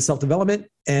got into self-development.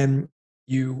 And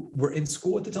you were in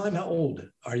school at the time. How old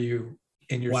are you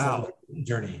in your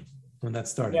journey when that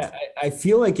started? Yeah, I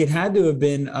feel like it had to have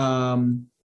been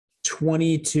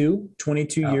 22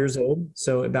 years old.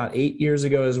 So about 8 years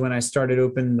ago is when I started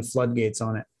opening the floodgates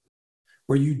on it.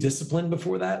 Were you disciplined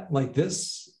before that? Like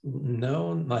this?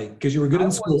 No, because you were good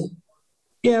in school.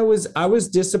 Yeah, I was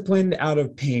disciplined out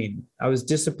of pain.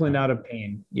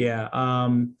 Yeah.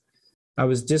 I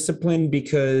was disciplined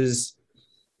because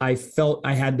I felt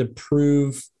I had to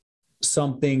prove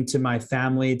something to my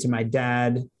family, to my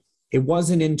dad. It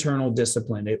wasn't internal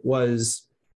discipline. It was,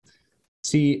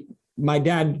 my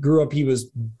dad grew up, he was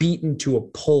beaten to a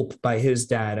pulp by his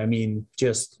dad. I mean,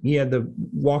 he had to,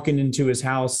 walking into his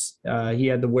house, he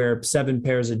had to wear 7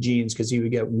 pairs of jeans because he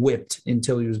would get whipped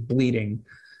until he was bleeding.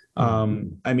 I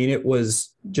mean, it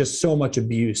was just so much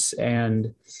abuse.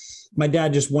 And my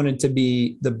dad just wanted to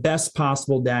be the best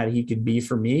possible dad he could be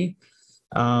for me.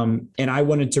 And I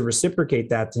wanted to reciprocate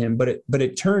that to him, but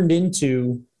it turned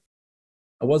into,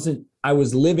 I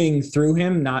was living through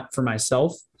him, not for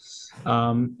myself.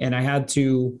 And I had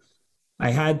to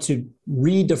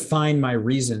redefine my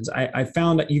reasons. I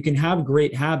found that you can have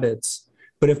great habits,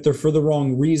 but if they're for the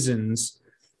wrong reasons,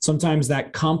 sometimes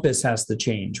that compass has to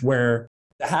change, where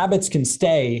the habits can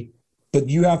stay, but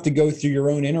you have to go through your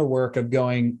own inner work of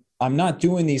going, I'm not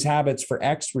doing these habits for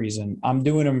X reason. I'm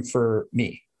doing them for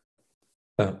me.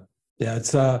 Yeah,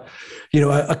 it's a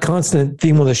constant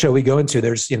theme of the show we go into.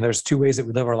 There's 2 ways that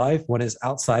we live our life. One is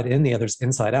outside in, the other is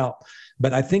inside out.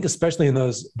 But I think especially in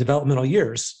those developmental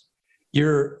years,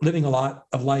 you're living a lot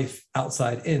of life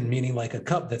outside in, meaning like a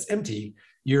cup that's empty.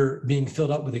 You're being filled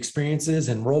up with experiences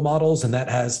and role models, and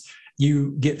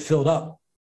you get filled up.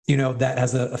 That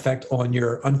has an effect on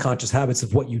your unconscious habits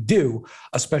of what you do,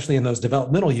 especially in those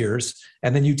developmental years.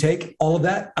 And then you take all of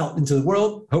that out into the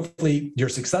world. Hopefully you're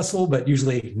successful, but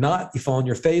usually not. You fall on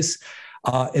your face.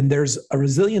 And there's a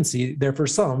resiliency there for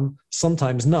some,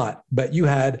 sometimes not. But you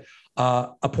had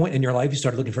a point in your life, you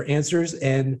started looking for answers,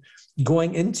 and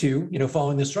going into,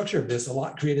 following the structure of this, a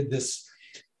lot created this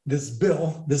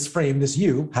bill, this frame,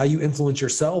 how you influence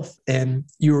yourself. And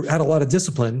you had a lot of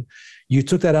discipline. You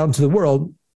took that out into the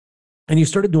world. And you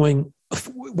started doing,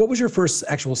 what was your first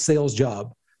actual sales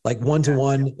job? Like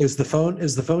one-to-one? Is the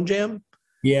phone jam?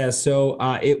 Yeah. So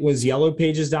it was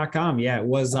yellowpages.com. Yeah, it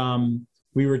was,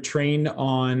 we were trained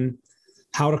on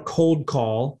how to cold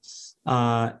call.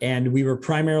 And we were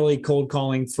primarily cold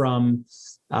calling from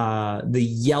the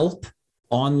Yelp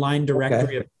online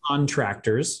directory of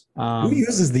contractors. Who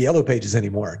uses the Yellow Pages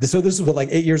anymore? So this was like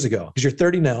 8 years ago, because you're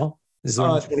 30 now. This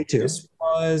is 22. This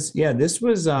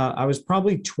I was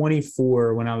probably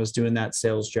 24 when I was doing that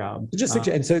sales job.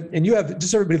 And you have,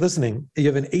 just everybody listening, you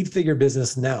have an 8-figure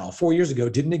business now. 4 years ago,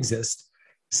 didn't exist.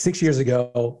 6 years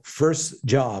ago, first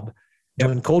job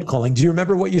doing cold calling. Do you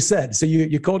remember what you said? So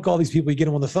you cold call these people, you get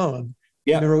them on the phone.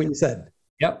 Yeah. Remember what you said?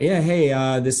 Yep. Yeah. Hey,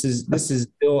 this is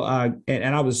Bill.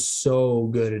 And I was so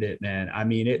good at it, man. I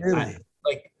mean,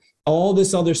 like all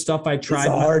this other stuff I tried.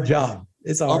 It's a hard job.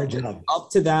 It's a hard job.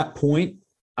 Up to that point,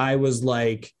 I was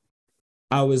like,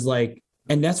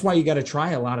 and that's why you got to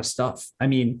try a lot of stuff. I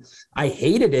mean, I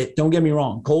hated it. Don't get me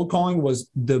wrong. Cold calling was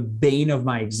the bane of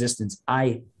my existence.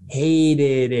 I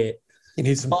hated it. You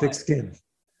need some thick skin.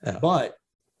 Yeah. But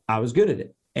I was good at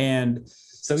it. And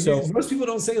so most people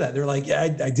don't say that. They're like, yeah,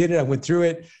 I did it. I went through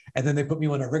it. And then they put me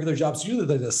on a regular job. So usually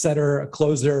there's a setter, a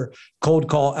closer, cold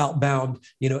call, outbound,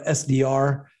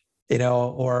 SDR,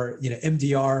 or,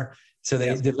 MDR. So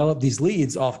they develop these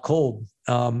leads off cold.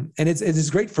 And it's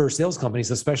great for sales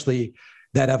companies, especially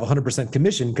that have 100%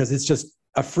 commission, because it's just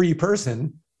a free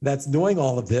person that's doing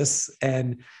all of this.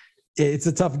 And it's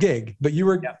a tough gig, but you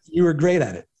were great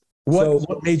at it.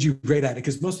 What made you great at it?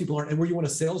 Because most people aren't. And were you on a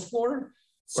sales floor?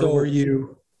 Or were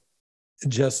you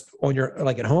just on your,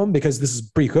 like, at home? Because this is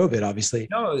pre-COVID, obviously.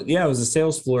 No, yeah, it was a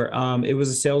sales floor. It was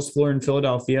a sales floor in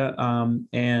Philadelphia.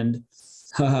 And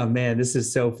man, this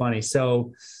is so funny.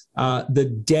 So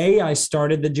the day I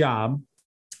started the job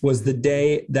was the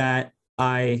day that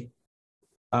I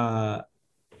got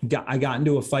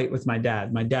into a fight with my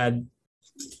dad. My dad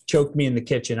choked me in the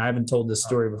kitchen. I haven't told this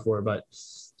story before, but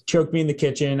choked me in the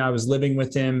kitchen. I was living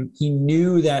with him. He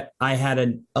knew that I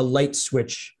had a light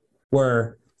switch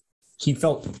where he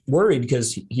felt worried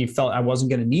because he felt I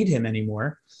wasn't going to need him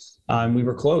anymore. We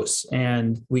were close,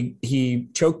 and he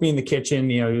choked me in the kitchen.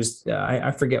 He was,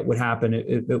 I forget what happened.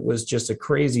 It was just a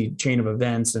crazy chain of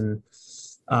events. And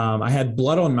I had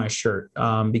blood on my shirt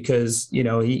because,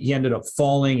 he ended up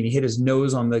falling and he hit his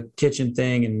nose on the kitchen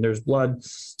thing and there's blood.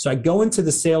 So I go into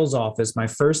the sales office, my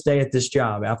first day at this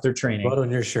job after training. Blood on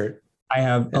your shirt. I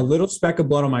have a little speck of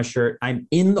blood on my shirt. I'm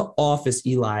in the office,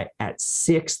 Eli, at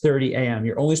 6:30 a.m.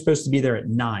 You're only supposed to be there at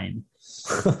 9.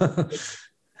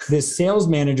 This sales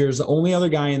manager is the only other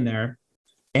guy in there.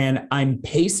 And I'm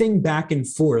pacing back and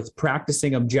forth,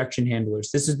 practicing objection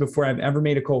handlers. This is before I've ever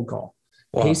made a cold call.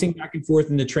 Wow. Pacing back and forth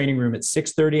in the training room at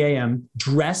 6:30 a.m.,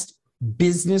 dressed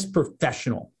business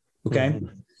professional. Okay. Mm-hmm.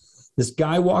 This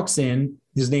guy walks in.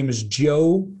 His name is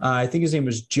Joe. I think his name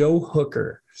was Joe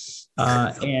Hooker.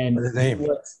 And the name.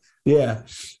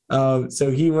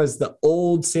 So he was the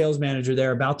old sales manager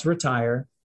there, about to retire.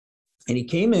 And he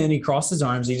came in, he crossed his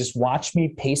arms. He just watched me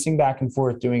pacing back and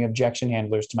forth doing objection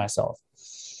handlers to myself.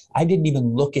 I didn't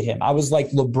even look at him. I was like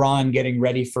LeBron getting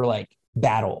ready for like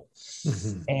battle.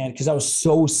 Mm-hmm. And because I was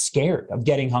so scared of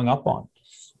getting hung up on.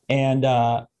 And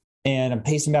I'm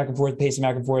pacing back and forth.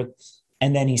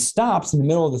 And then he stops in the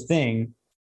middle of the thing.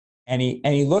 And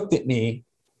he looked at me,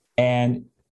 and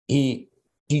he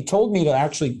told me to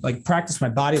actually like practice my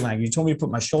body language. He told me to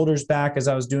put my shoulders back as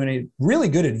I was doing it. Really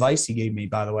good advice he gave me,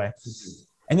 by the way. Mm-hmm.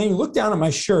 And then he looked down at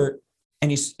my shirt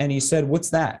and he said,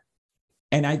 "What's that?"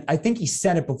 And I think he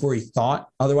said it before he thought.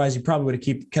 Otherwise, he probably would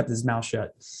have kept his mouth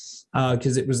shut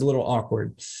because it was a little awkward.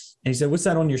 And he said, "What's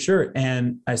that on your shirt?"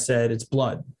 And I said, "It's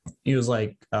blood." He was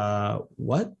like,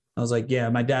 "What?" I was like, "Yeah,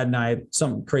 my dad and I,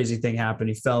 some crazy thing happened.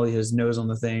 He fell, he hit his nose on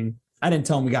the thing." I didn't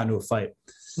tell him we got into a fight.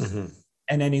 Mm-hmm.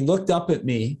 And then he looked up at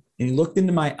me and he looked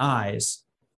into my eyes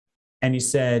and he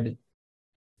said,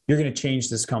 "You're going to change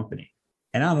this company."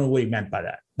 And I don't know what he meant by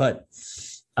that, but,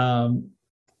 and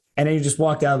then he just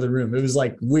walked out of the room. It was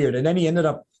like weird. And then he ended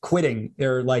up quitting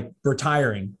or like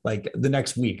retiring like the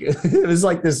next week. It was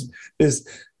like this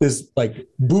like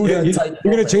Buddha type.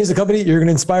 You're going to change the company. You're going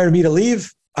to inspire me to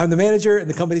leave. I'm the manager and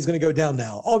the company's going to go down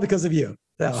now, all because of you.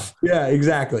 No. Yeah,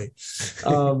 exactly.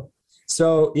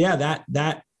 So yeah,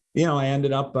 that, I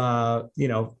ended up,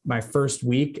 my first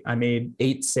week I made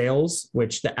 8 sales,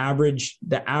 which the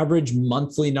average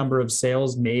monthly number of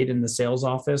sales made in the sales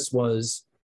office was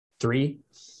 3.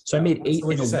 So I made 8.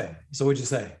 So what'd you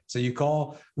say? So you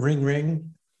call, ring,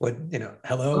 ring. What,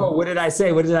 hello? Oh, what did I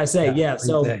say? Yeah.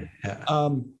 So,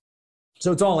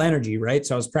 so it's all energy, right?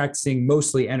 So I was practicing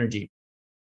mostly energy.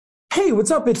 Hey,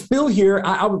 what's up? It's Bill here.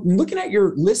 I'm looking at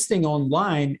your listing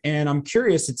online and I'm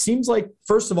curious. It seems like,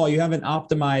 first of all, you haven't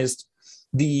optimized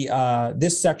the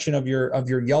this section of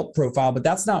your Yelp profile, but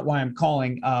that's not why I'm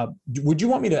calling. Would you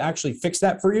want me to actually fix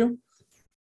that for you?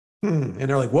 And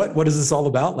they're like, what is this all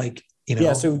about? Like,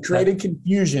 Yeah, so it created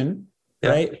confusion,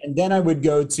 right? And then I would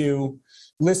go to,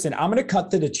 listen, I'm going to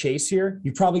cut to the chase here.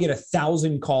 You probably get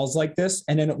 1,000 calls like this.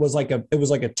 And then it was like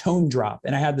a tone drop.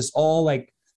 And I had this all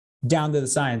like down to the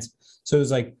science. So it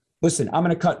was like, listen, I'm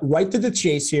going to cut right to the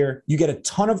chase here. You get a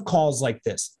ton of calls like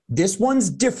this. This one's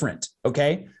different.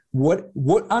 Okay. What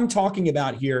I'm talking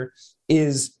about here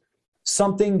is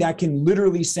something that can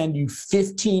literally send you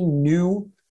 15 new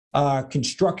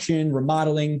construction,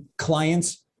 remodeling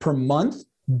clients per month.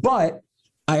 But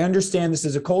I understand this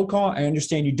is a cold call. I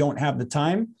understand you don't have the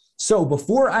time. So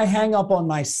before I hang up on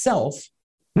myself,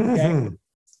 okay,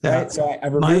 Yeah. right? So I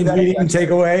Mind that reading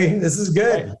takeaway. This is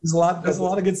good. Right. There's a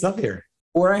lot of good stuff here.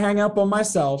 Before I hang up on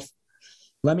myself,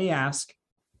 let me ask,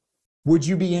 would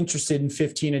you be interested in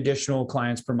 15 additional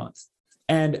clients per month?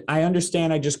 And I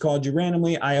understand I just called you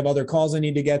randomly. I have other calls I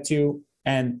need to get to,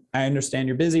 and I understand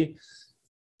you're busy.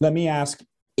 Let me ask,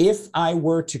 if I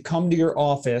were to come to your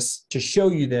office to show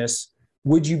you this,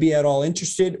 would you be at all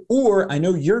interested? Or I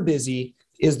know you're busy.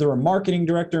 Is there a marketing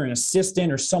director, an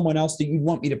assistant, or someone else that you'd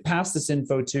want me to pass this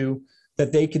info to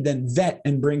that they could then vet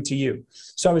and bring to you?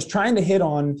 So I was trying to hit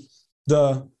on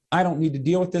I don't need to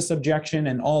deal with this objection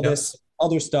and all this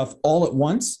other stuff all at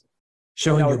once.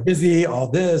 Showing you're busy, all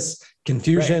this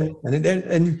confusion, right.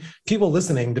 and people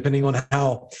listening, depending on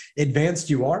how advanced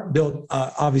you are, Bill,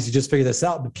 obviously just figure this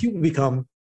out, but people become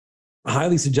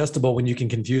highly suggestible when you can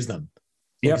confuse them.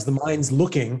 Because the mind's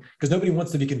looking, because nobody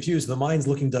wants to be confused. The mind's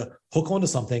looking to hook onto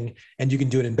something, and you can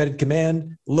do an embedded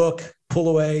command, look, pull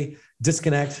away,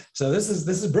 disconnect. So this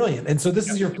is brilliant. And so this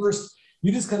is your first,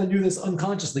 you just kind of do this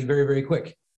unconsciously, very, very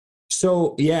quick.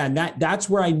 So yeah, and that's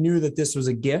where I knew that this was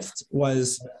a gift.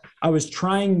 Was I was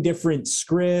trying different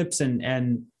scripts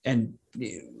and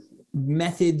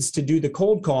methods to do the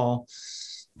cold call,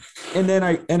 and then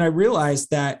I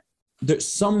realized that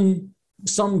there's some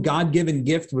God-given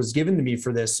gift was given to me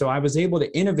for this. So I was able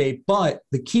to innovate, but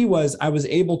the key was I was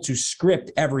able to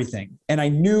script everything, and I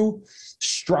knew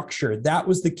structure. That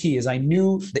was the key. Is I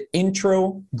knew the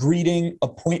intro, greeting,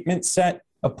 appointment set,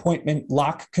 appointment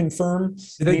lock, confirm.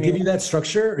 Did they give you that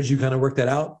structure, or did you kind of work that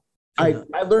out?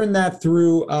 I learned that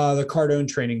through the Cardone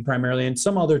training primarily, and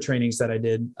some other trainings that I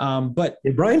did. But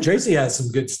Brian Tracy has some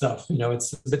good stuff. You know,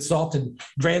 it's a bit soft, and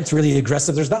Grant's really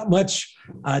aggressive. There's not much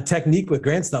technique with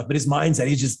Grant stuff, but his mindset,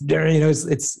 he's just there. You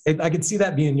know, I could see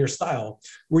that being your style.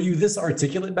 Were you this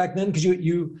articulate back then? Because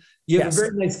you have a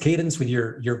very nice cadence with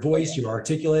your voice. You're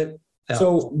articulate.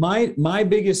 So my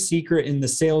biggest secret in the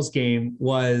sales game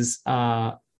was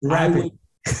rapping.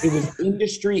 It was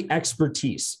industry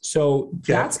expertise. So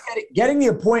that's getting the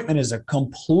appointment is a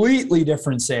completely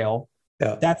different sale.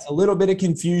 Yeah. That's a little bit of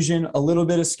confusion, a little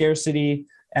bit of scarcity,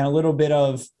 and a little bit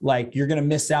of like, you're going to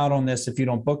miss out on this if you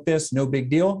don't book this, no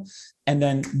big deal. And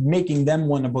then making them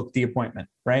want to book the appointment,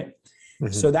 right?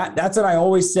 Mm-hmm. So that's what I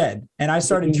always said. And I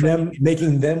started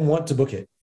making them want to book it.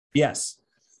 Yes.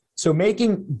 So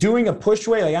doing a push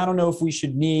way, like, I don't know if we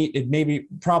should meet,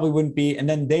 it probably wouldn't be. And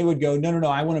then they would go, no,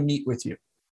 I want to meet with you.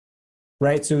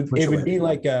 Right. So it would be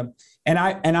like and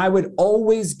I would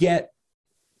always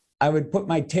I would put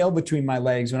my tail between my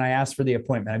legs when I asked for the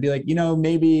appointment. I'd be like,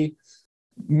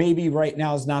 maybe right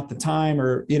now is not the time,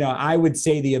 or, I would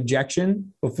say the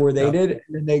objection before they did. And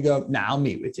then they go, nah, I'll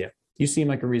meet with you. You seem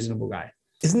like a reasonable guy.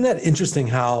 Isn't that interesting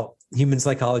how human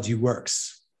psychology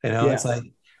works? It's like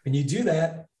when you do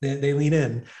that, they lean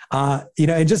in,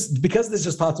 and just because this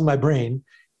just popped in my brain.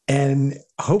 And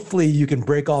hopefully you can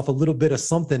break off a little bit of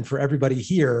something for everybody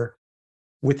here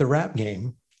with the rap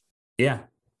game. Yeah.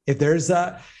 If there's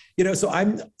so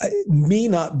me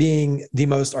not being the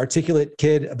most articulate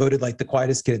kid, voted like the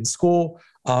quietest kid in school.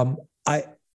 When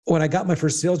I got my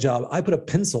first sales job, I put a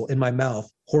pencil in my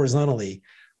mouth horizontally,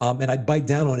 and I'd bite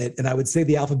down on it, and I would say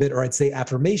the alphabet, or I'd say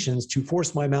affirmations to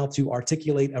force my mouth to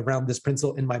articulate around this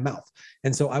pencil in my mouth.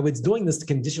 And so I was doing this to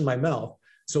condition my mouth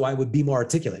so I would be more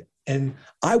articulate. And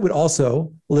I would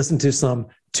also listen to some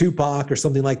Tupac or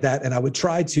something like that, and I would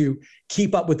try to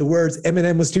keep up with the words.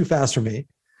 Eminem was too fast for me.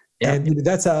 Yeah. And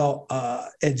that's how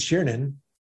Ed Sheeran,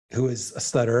 who is a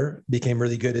stutterer, became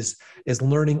really good, is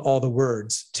learning all the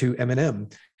words to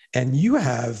Eminem. And you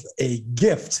have a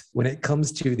gift when it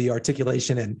comes to the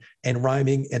articulation and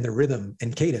rhyming and the rhythm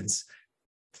and cadence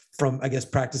from, I guess,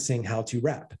 practicing how to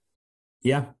rap.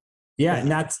 Yeah. And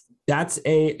that's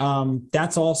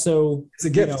also, it's a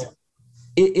gift.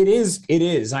 It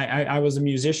is. I was a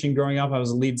musician growing up. I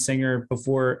was a lead singer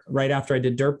right after I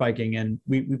did dirt biking, and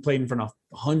we played in front of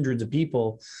hundreds of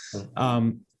people.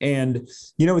 And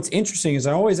what's interesting is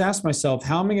I always ask myself,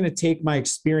 how am I going to take my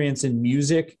experience in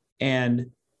music and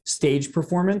stage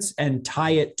performance and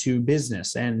tie it to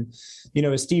business? And,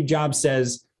 as Steve Jobs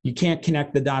says, you can't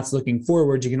connect the dots looking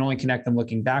forward. You can only connect them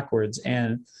looking backwards.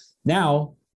 And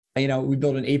now, we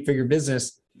built an 8-figure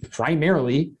business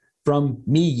primarily from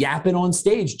me yapping on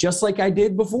stage, just like I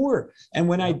did before. And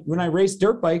when I raced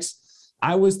dirt bikes,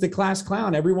 I was the class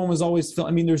clown. Everyone was always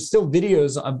filming. I mean, there's still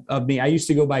videos of me. I used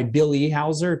to go by Billy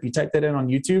Hauser. If you type that in on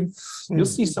YouTube, you'll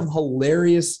see some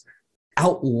hilarious,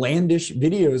 outlandish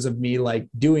videos of me like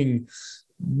doing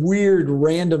weird,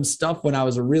 random stuff when I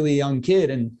was a really young kid.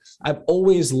 And I've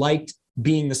always liked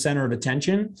being the center of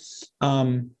attention.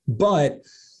 But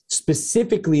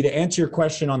specifically to answer your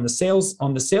question on the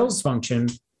sales function,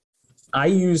 I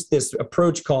use this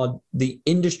approach called the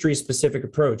industry specific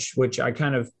approach, which I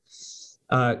kind of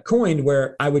coined,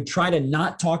 where I would try to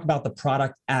not talk about the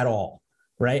product at all,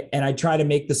 right? And I try to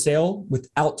make the sale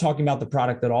without talking about the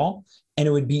product at all. And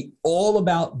it would be all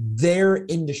about their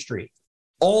industry,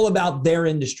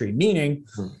 meaning,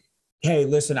 hey,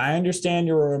 listen, I understand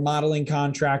you're a remodeling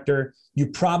contractor. You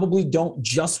probably don't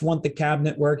just want the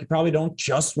cabinet work. You probably don't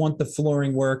just want the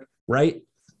flooring work, right?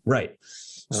 Right.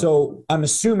 So I'm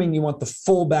assuming you want the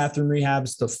full bathroom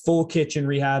rehabs, the full kitchen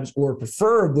rehabs, or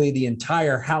preferably the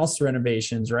entire house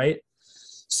renovations, right?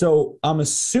 So I'm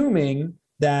assuming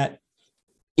that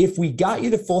if we got you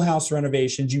the full house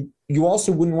renovations, you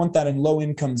also wouldn't want that in low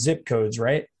income zip codes,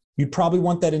 right? You'd probably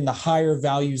want that in the higher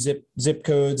value zip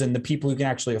codes and the people who can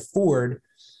actually afford.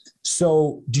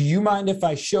 So do you mind if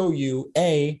I show you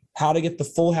A, how to get the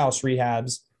full house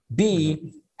rehabs,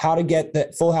 B, how to get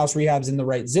the full house rehabs in the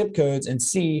right zip codes, and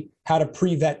C, how to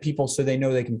pre-vet people so they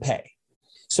know they can pay?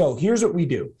 So here's what we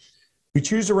do. We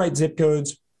choose the right zip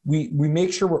codes. We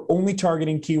make sure we're only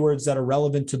targeting keywords that are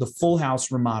relevant to the full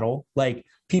house remodel, like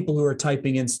people who are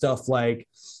typing in stuff like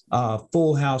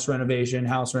full house renovation,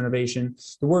 house renovation.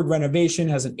 The word renovation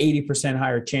has an 80%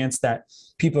 higher chance that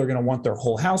people are going to want their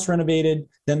whole house renovated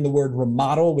than the word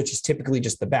remodel, which is typically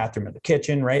just the bathroom or the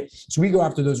kitchen, right? So we go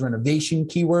after those renovation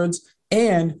keywords,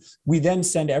 and we then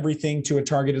send everything to a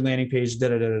targeted landing page,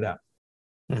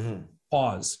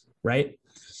 Pause, right?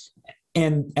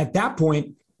 And at that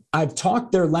point, I've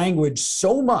talked their language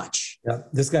so much. Yeah,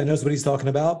 this guy knows what he's talking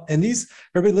about. And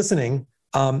everybody listening,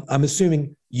 I'm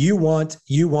assuming you want,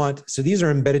 so these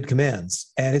are embedded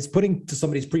commands, and it's putting to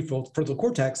somebody's prefrontal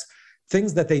cortex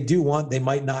things that they do want, they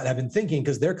might not have been thinking,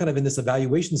 because they're kind of in this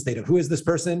evaluation state of who is this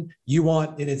person you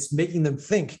want, and it's making them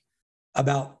think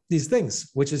about these things,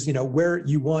 which is, where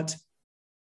you want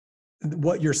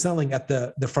what you're selling at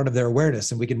the front of their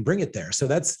awareness, and we can bring it there. So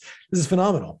this is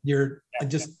phenomenal. You're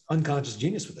just unconscious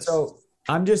genius with this. So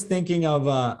I'm just thinking of,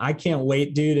 I can't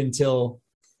wait, dude, until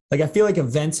I feel like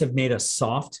events have made us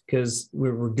soft because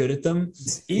we're good at them.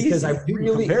 It's easy, because I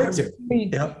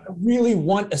really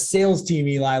want a sales team,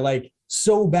 Eli,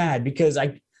 so bad, because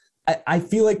I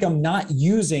feel like I'm not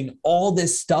using all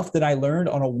this stuff that I learned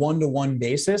on a one-to-one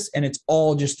basis, and it's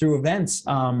all just through events.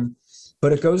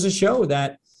 But it goes to show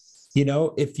that,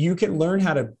 if you can learn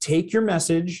how to take your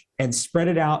message and spread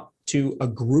it out to a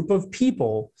group of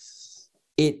people,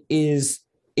 it is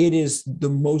the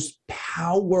most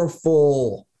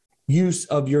powerful use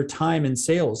of your time in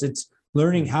sales. It's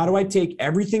learning, how do I take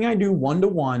everything I do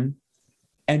one-to-one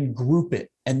and group it?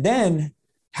 And then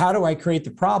how do I create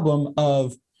the problem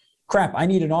of, crap, I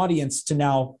need an audience to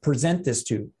now present this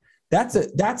to?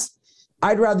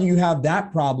 I'd rather you have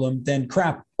that problem than,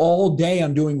 crap, all day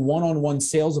I'm doing one-on-one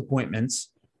sales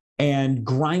appointments and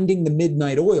grinding the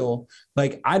midnight oil.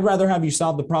 I'd rather have you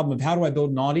solve the problem of, how do I build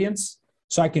an audience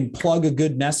so I can plug a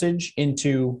good message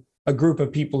into a group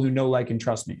of people who know, like, and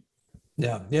trust me.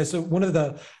 Yeah. So one of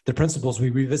the principles we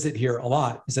revisit here a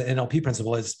lot is an NLP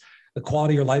principle, is the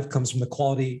quality of your life comes from the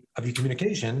quality of your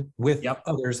communication with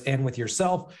others and with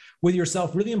yourself. With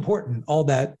yourself, really important, all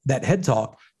that head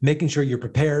talk, making sure you're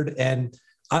prepared. And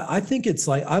I think it's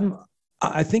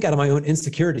I think out of my own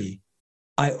insecurity,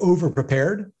 I over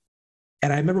prepared.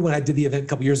 And I remember when I did the event a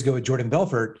couple of years ago with Jordan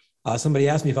Belfort, somebody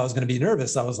asked me if I was going to be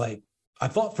nervous. I was like, I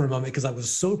thought for a moment, because I was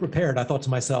so prepared. I thought to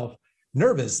myself,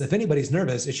 nervous, if anybody's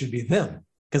nervous, it should be them,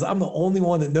 because I'm the only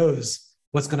one that knows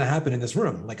what's going to happen in this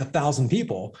room, 1,000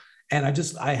 people. And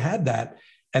I had that.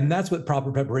 And that's what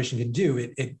proper preparation can do.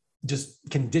 It just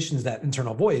conditions that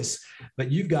internal voice,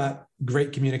 but you've got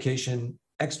great communication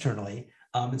externally.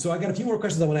 And so I got a few more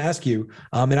questions I want to ask you.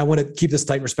 And I want to keep this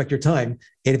tight and respect your time.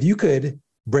 And if you could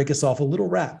break us off a little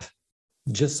rap,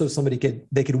 just so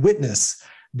they could witness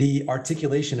the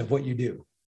articulation of what you do.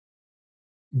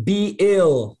 Be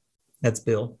ill. That's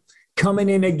Bill. Coming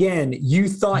in again. You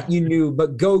thought you knew,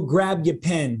 but go grab your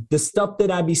pen. The stuff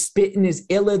that I be spitting is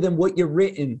iller than what you're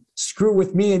written. Screw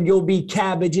with me and you'll be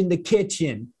cabbage in the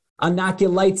kitchen. I'll knock your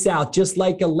lights out just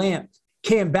like a lamp.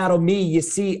 Can't battle me. You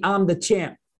see, I'm the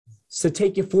champ. So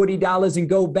take your $40 and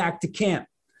go back to camp.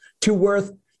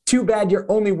 Too bad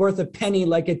you're only worth a penny,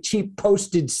 like a cheap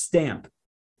postage stamp.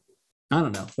 I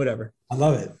don't know, whatever. I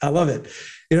love it. I love it.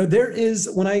 There is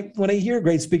when I hear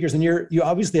great speakers, and you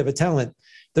obviously have a talent.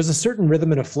 There's a certain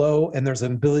rhythm and a flow, and there's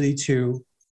an ability to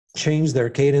change their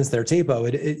cadence, their tempo,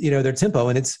 their tempo,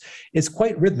 and it's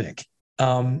quite rhythmic.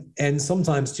 And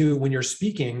sometimes too, when you're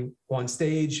speaking on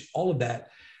stage, all of that,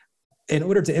 in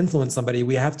order to influence somebody,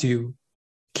 we have to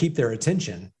keep their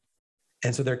attention.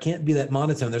 And so there can't be that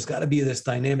monotone. There's got to be this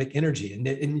dynamic energy,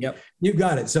 and Yep. You've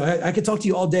got it. So I could talk to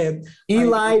you all day.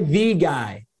 Eli the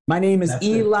Guy. My name is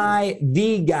Eli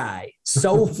the Guy.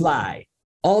 So fly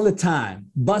all the time.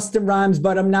 Busta Rhymes,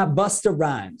 but I'm not Busta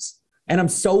Rhymes. And I'm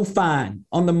so fine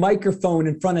on the microphone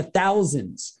in front of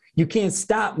thousands. You can't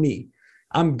stop me.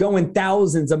 I'm going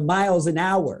thousands of miles an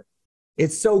hour.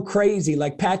 It's so crazy,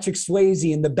 like Patrick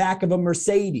Swayze in the back of a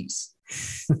Mercedes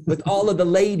with all of the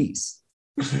ladies.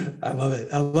 I love it.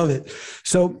 I love it.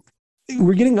 So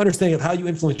we're getting an understanding of how you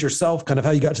influence yourself, kind of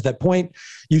how you got to that point.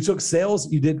 You took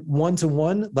sales, you did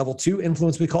one-to-one, level 2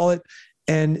 influence, we call it.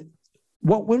 And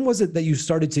when was it that you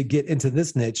started to get into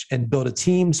this niche and build a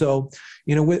team? So,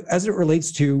 as it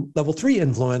relates to level 3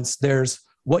 influence, there's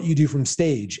what you do from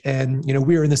stage. And,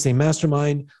 we are in the same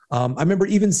mastermind. I remember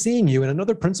even seeing you, and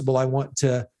another principle I want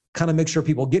to kind of make sure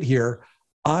people get here.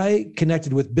 I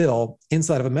connected with Bill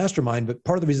inside of a mastermind, but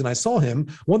part of the reason I saw him,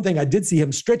 one thing I did see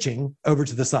him stretching over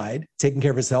to the side, taking care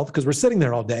of his health, because we're sitting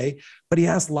there all day, but he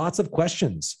asked lots of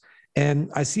questions. And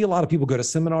I see a lot of people go to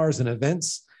seminars and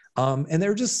events, and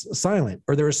they're just silent,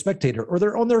 or they're a spectator, or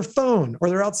they're on their phone, or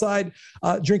they're outside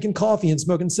drinking coffee and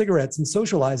smoking cigarettes and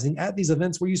socializing at these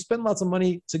events where you spend lots of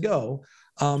money to go.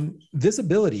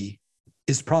 Visibility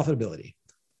is profitability.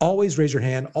 Always raise your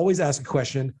hand, always ask a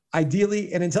question,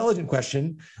 ideally an intelligent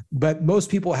question, but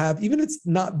most people have, even if it's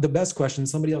not the best question,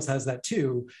 somebody else has that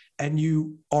too. And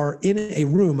you are in a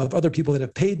room of other people that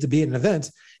have paid to be at an event,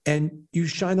 and you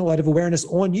shine a light of awareness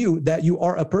on you that you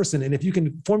are a person. And if you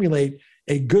can formulate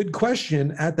a good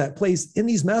question at that place in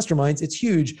these masterminds, it's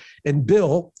huge. And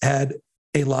Bill had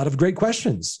a lot of great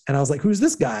questions. And I was like, who's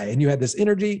this guy? And you had this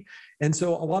energy. And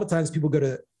so a lot of times people go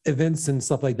to events and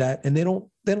stuff like that, and they don't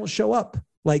show up,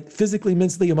 like physically,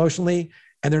 mentally, emotionally,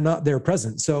 and they're not there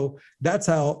present. So that's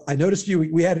how I noticed you.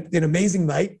 We had an amazing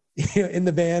night in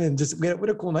the van, and just what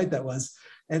a cool night that was.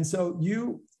 And so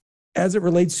you, as it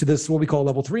relates to this, what we call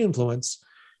level 3 influence,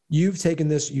 you've taken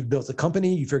this, you've built a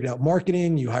company, you figured out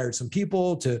marketing, you hired some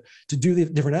people to do the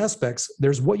different aspects.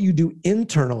 There's what you do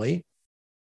internally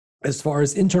as far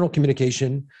as internal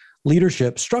communication,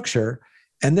 leadership, structure.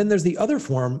 And then there's the other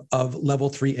form of level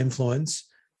 3 influence,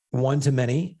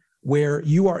 one-to-many, where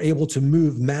you are able to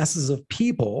move masses of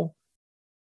people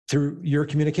through your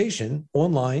communication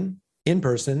online, in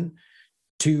person,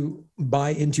 to buy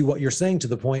into what you're saying to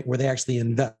the point where they actually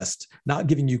invest, not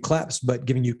giving you claps, but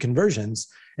giving you conversions.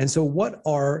 And so what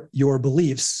are your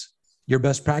beliefs, your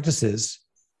best practices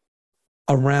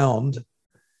around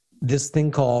this thing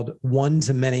called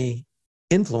one-to-many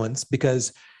influence?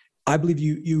 Because I believe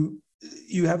you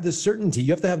have this certainty.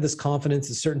 You have to have this confidence,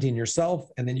 this certainty in yourself,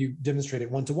 and then you demonstrate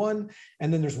it one-to-one.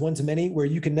 And then there's one-to-many where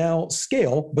you can now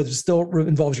scale, but it still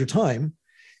involves your time.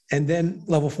 And then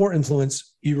level 4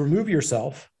 influence, you remove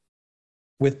yourself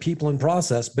with people and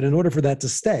process. But in order for that to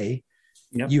stay,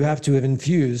 you have to have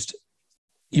infused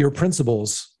your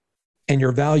principles and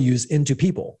your values into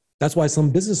people. That's why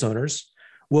some business owners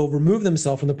will remove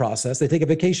themselves from the process. They take a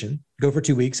vacation, go for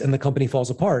 2 weeks, and the company falls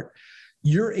apart.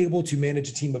 You're able to manage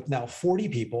a team of now 40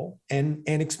 people and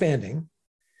expanding.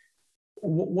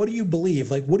 What do you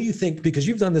believe? Like, what do you think? Because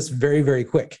you've done this very, very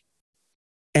quick,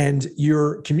 and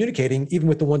you're communicating even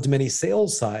with the one-to-many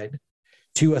sales side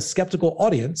to a skeptical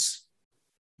audience,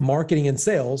 marketing and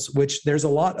sales, which there's a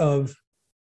lot of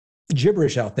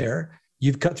gibberish out there.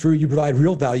 You've cut through, you provide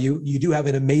real value. You do have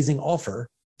an amazing offer.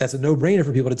 That's a no-brainer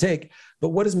for people to take. But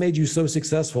what has made you so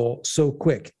successful so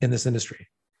quick in this industry?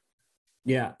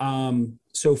 Yeah.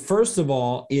 So first of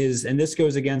all and this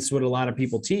goes against what a lot of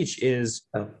people teach, is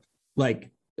like,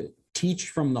 teach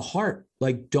from the heart.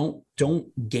 Like, don't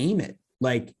game it.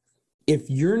 Like, if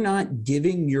you're not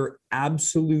giving your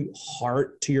absolute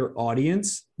heart to your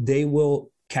audience, they will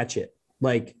catch it.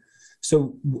 Like,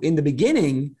 so in the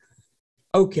beginning,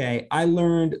 okay, I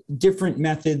learned different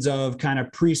methods of kind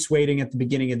of pre-suading at the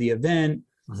beginning of the event,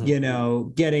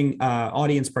 getting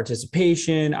audience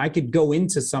participation. I could go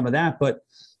into some of that, but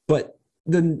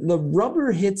the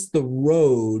rubber hits the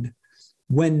road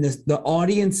when the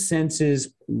audience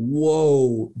senses,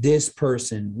 whoa, this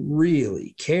person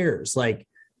really cares. Like,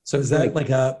 so is that like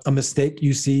a mistake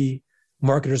you see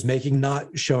marketers making,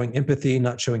 not showing empathy,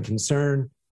 not showing concern?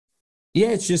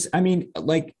 Yeah, it's just, I mean,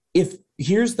 like, if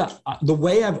here's the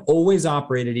way I've always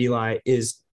operated, Eli,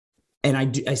 is And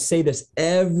I say this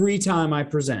every time I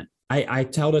present. I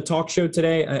held a talk show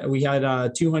today. We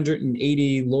had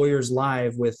 280 lawyers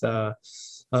live with a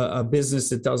business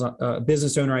that does a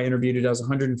business owner I interviewed who does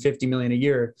 150 million a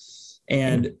year.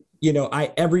 And, you know,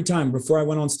 every time before I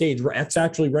went on stage, it's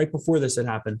actually right before this had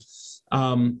happened.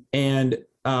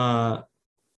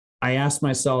 I asked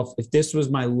myself, if this was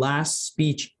my last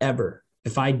speech ever,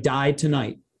 if I died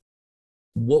tonight,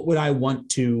 what would I want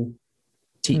to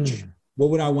teach? What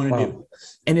would I want to do?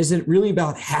 And is it really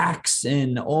about hacks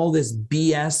and all this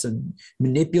BS and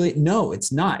manipulate? No,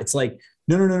 it's not. It's like,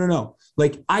 no.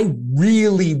 Like, I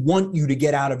really want you to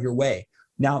get out of your way.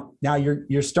 Now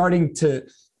you're starting to,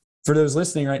 for those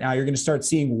listening right now, you're going to start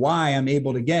seeing why I'm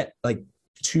able to get like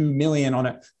 2 million on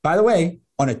it. By the way,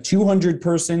 on a 200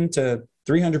 person to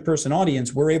 300 person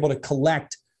audience, we're able to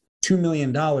collect $2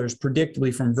 million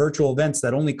predictably from virtual events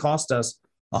that only cost us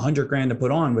 $100,000 to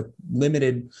put on with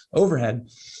limited overhead.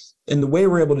 And the way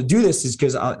we're able to do this is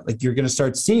because like, you're going to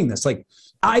start seeing this. Like,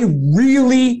 I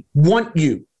really want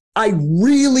you.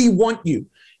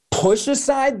 Push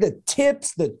aside the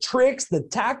tips, the tricks, the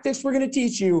tactics we're going to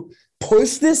teach you.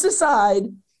 Push this aside.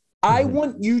 I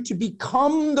want you to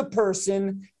become the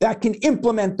person that can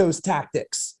implement those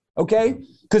tactics. Okay?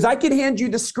 Because I could hand you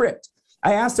the script.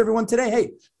 I asked everyone today,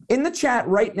 hey, in the chat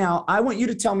right now, I want you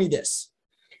to tell me this.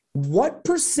 What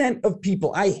 % of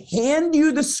people, I hand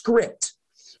you the script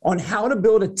on how to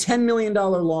build a $10 million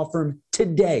law firm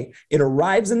today. It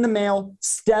arrives in the mail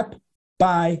step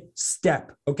by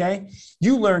step, okay?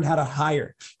 You learn how to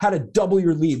hire, how to double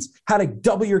your leads, how to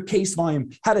double your case volume,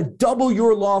 how to double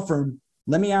your law firm.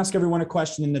 Let me ask everyone a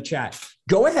question in the chat.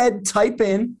 Go ahead, type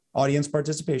in, audience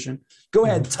participation. Go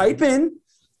ahead, type in,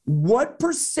 what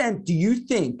 % do you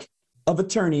think of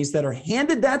attorneys that are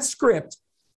handed that script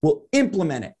will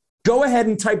implement it? Go ahead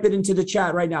and type it into the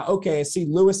chat right now. Okay, I see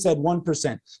Lewis said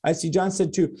 1%. I see John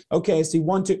said 2. Okay, I see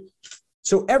 1, 2.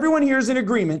 So everyone here is in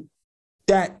agreement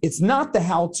that it's not the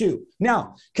how-to.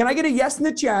 Now, can I get a yes in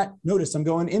the chat? Notice I'm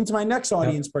going into my next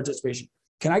audience participation.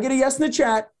 Can I get a yes in the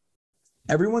chat?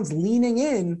 Everyone's leaning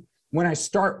in when I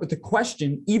start with the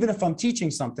question, even if I'm teaching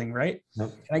something, right?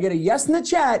 Can I get a yes in the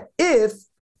chat if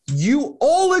you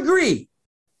all agree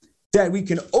that we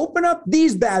can open up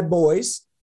these bad boys?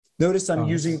 Notice I'm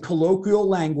using colloquial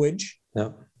language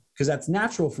because that's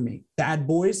natural for me. Bad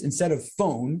boys instead of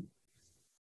phone.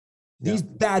 These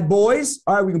bad boys.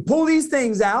 All right, we can pull these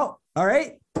things out. All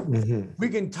right. We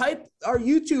can type our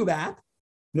YouTube app.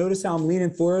 Notice how I'm leaning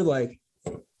forward like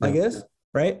this,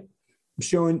 right? I'm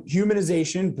showing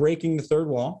humanization, breaking the third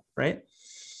wall, right?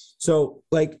 So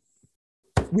like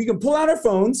we can pull out our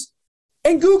phones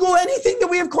and Google anything that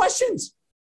we have questions.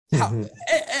 Anything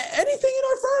in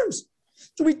our firms.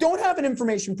 So we don't have an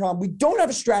information problem. We don't have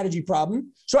a strategy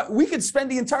problem. So we could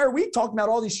spend the entire week talking about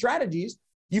all these strategies.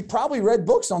 You've probably read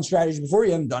books on strategy before.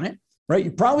 You haven't done it, right?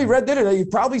 You probably read that.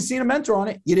 You've probably seen a mentor on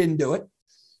it. You didn't do it.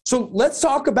 So let's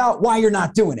talk about why you're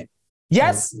not doing it.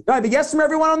 Yes? Do I have a yes from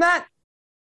everyone on that?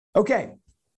 Okay.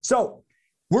 So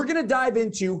we're going to dive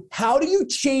into how do you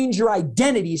change your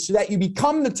identity so that you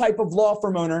become the type of law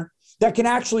firm owner that can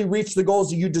actually reach the goals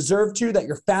that you deserve to, that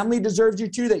your family deserves you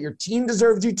to, that your team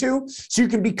deserves you to, so you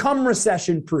can become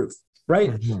recession proof,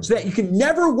 right? So that you can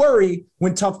never worry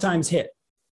when tough times hit.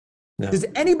 Does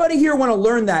anybody here want to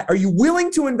learn that? Are you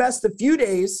willing to invest a few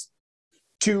days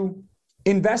to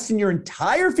invest in your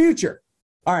entire future?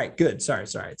 All right, good. Sorry.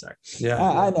 Yeah,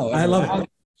 I know. I love it.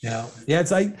 Yeah.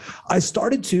 It's like I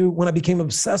started to, when I became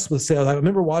obsessed with sales, I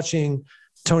remember watching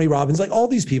Tony Robbins, like all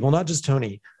these people, not just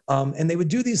Tony. And they would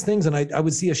do these things and I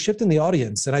would see a shift in the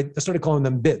audience and I started calling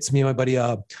them bits. Me and my buddy,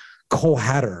 Cole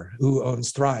Hatter, who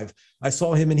owns Thrive. I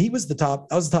saw him and I was the top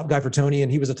guy for Tony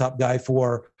and he was the top guy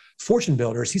for Fortune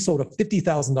Builders. He sold a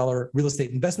 $50,000 real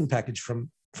estate investment package from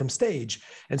Stage.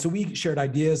 And so we shared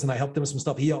ideas and I helped him with some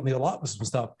stuff. He helped me a lot with some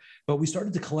stuff, but we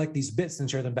started to collect these bits and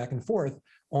share them back and forth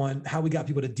on how we got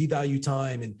people to devalue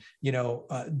time and,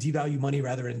 devalue money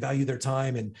rather and value their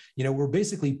time. And, we're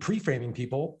basically pre-framing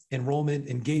people, enrollment,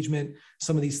 engagement,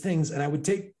 some of these things. And I would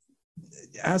take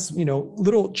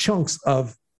little chunks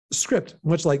of script,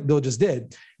 much like Bill just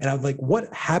did. And I was like,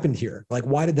 what happened here? Like,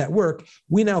 why did that work?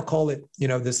 We now call it,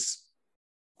 this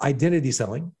identity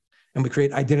selling, and we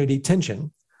create identity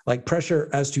tension, like pressure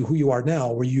as to who you are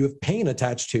now, where you have pain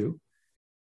attached to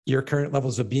your current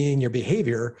levels of being, your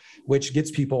behavior, which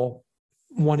gets people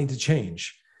wanting to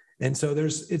change. And so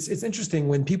it's interesting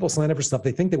when people sign up for stuff,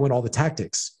 they think they want all the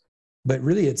tactics, but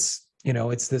really it's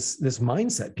this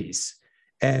mindset piece.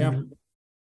 And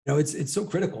it's so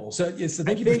critical. So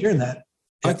thank you for sharing that.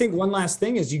 I think one last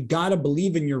thing is you got to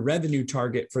believe in your revenue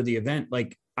target for the event.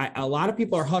 Like a lot of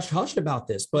people are hush about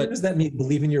this, but what does that mean?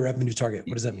 Believe in your revenue target.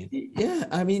 What does that mean? Yeah.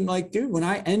 I mean, like, dude, when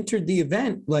I entered the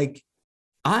event, like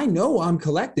I know I'm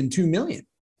collecting 2 million.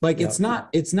 Like it's not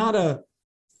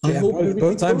I hope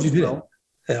both times you did it.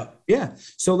 Yeah. Yeah.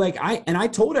 So like I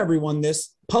told everyone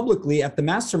this publicly at the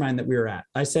mastermind that we were at.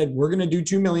 I said, we're going to do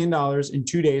 $2 million in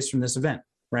 2 days from this event.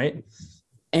 Right.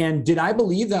 And did I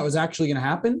believe that was actually going to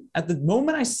happen at the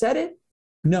moment I said it?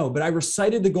 No, but I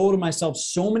recited the goal to myself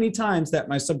so many times that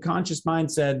my subconscious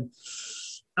mind said,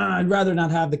 I'd rather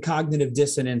not have the cognitive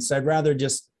dissonance. I'd rather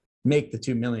just make the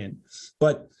 2 million.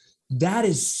 But that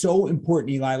is so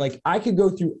important, Eli. Like I could go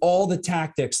through all the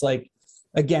tactics, like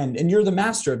again, and you're the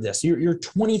master of this. You're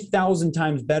 20,000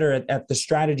 times better at the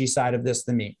strategy side of this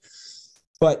than me.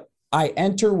 But I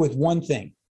enter with one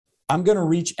thing. I'm going to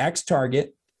reach X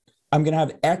target. I'm going to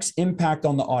have X impact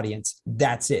on the audience.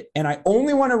 That's it. And I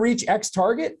only want to reach X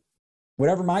target,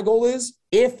 whatever my goal is,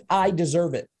 if I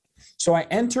deserve it. So I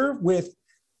enter with,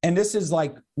 and this is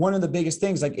like one of the biggest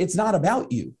things, like it's not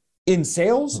about you in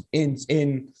sales,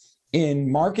 in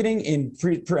marketing, in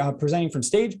presenting from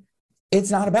stage.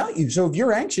 It's not about you. So if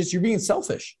you're anxious, you're being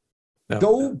selfish. No.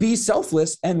 Go be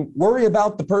selfless and worry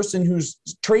about the person who's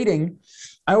trading.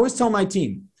 I always tell my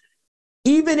team,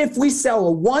 even if we sell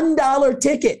a $1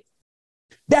 ticket,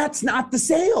 that's not the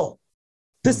sale.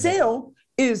 The sale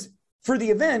is for the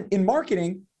event in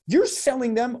marketing. You're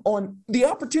selling them on the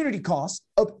opportunity cost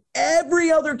of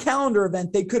every other calendar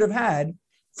event they could have had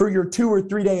for your 2 or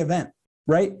 3 day event,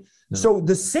 right? No. So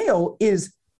the sale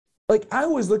is like, I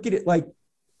always look at it like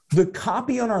the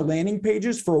copy on our landing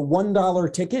pages for a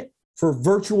 $1 ticket for a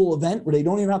virtual event where they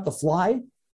don't even have to fly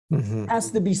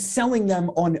has to be selling them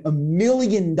on $1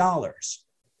 million,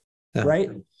 right?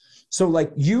 So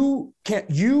like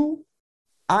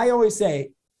I always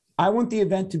say, I want the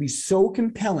event to be so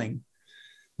compelling,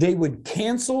 they would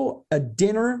cancel a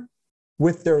dinner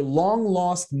with their long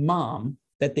lost mom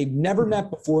that they've never met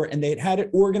before. And they'd had it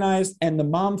organized and the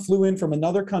mom flew in from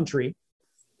another country.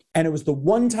 And it was the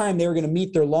one time they were going to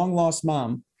meet their long lost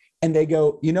mom. And they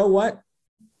go, you know what?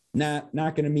 Not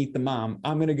going to meet the mom.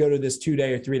 I'm going to go to this 2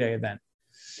 day or 3 day event.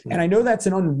 And I know that's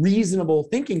an unreasonable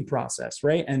thinking process,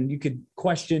 right? And you could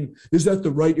question, is that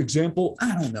the right example?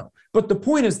 I don't know. But the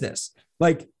point is this,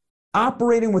 like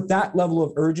operating with that level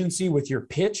of urgency with your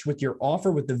pitch, with your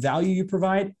offer, with the value you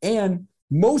provide, and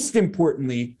most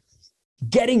importantly,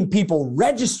 getting people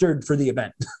registered for the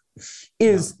event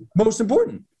is most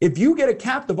important. If you get a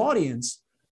captive audience,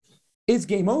 it's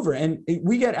game over. And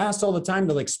we get asked all the time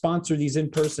to like sponsor these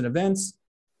in-person events.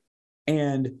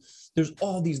 And there's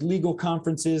all these legal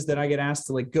conferences that I get asked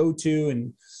to like go to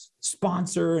and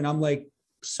sponsor. And I'm like,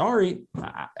 sorry,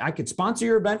 I could sponsor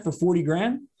your event for 40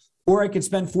 grand, or I could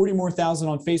spend 40 more thousand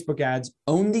on Facebook ads,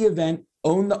 own the event,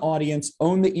 own the audience,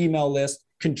 own the email list,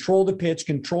 control the pitch,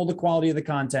 control the quality of the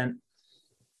content,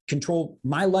 control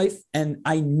my life. And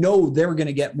I know they're going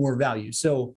to get more value.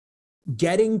 So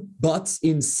getting butts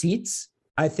in seats,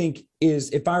 I think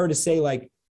is, if I were to say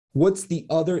like, what's the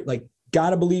other, like,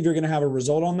 got to believe you're going to have a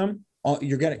result on them.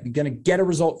 You're going to get a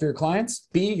result for your clients.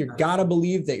 B, you got to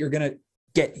believe that you're going to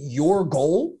get your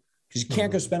goal, because you can't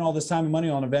go spend all this time and money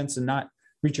on events and not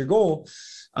reach your goal.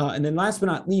 And then last but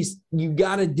not least, you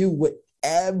got to do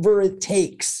whatever it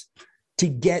takes to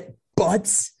get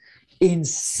butts in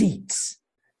seats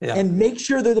and make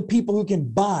sure they're the people who can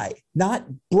buy, not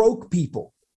broke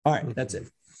people. All right, that's it.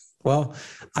 Well,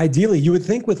 ideally, you would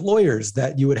think with lawyers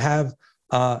that you would have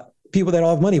people that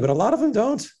all have money, but a lot of them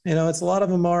don't. You know, it's a lot of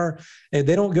them are,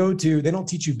 they don't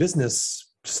teach you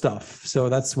business stuff. So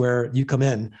that's where you come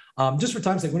in. Just for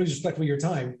time's sake, when is respectful of your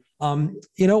time? Let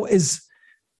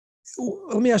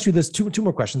me ask you this, two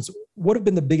more questions. What have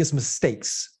been the biggest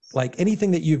mistakes? Like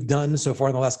anything that you've done so far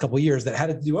in the last couple of years that had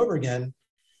to do over again,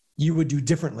 you would do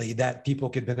differently that people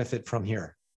could benefit from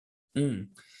here?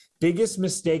 Biggest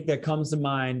mistake that comes to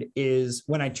mind is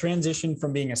when I transitioned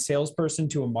from being a salesperson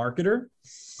to a marketer.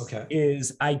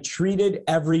 Is I treated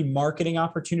every marketing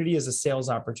opportunity as a sales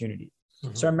opportunity.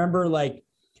 So I remember like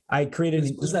I created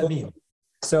what does that mean?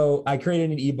 So I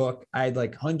created an ebook. I had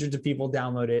like hundreds of people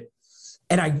download it.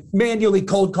 And I manually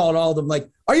cold called all of them like,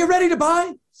 are you ready to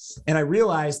buy? And I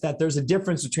realized that there's a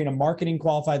difference between a marketing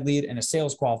qualified lead and a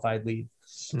sales qualified lead.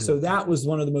 So that was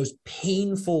one of the most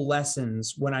painful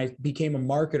lessons when I became a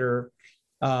marketer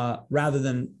rather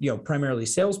than, primarily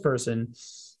salesperson.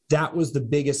 That was the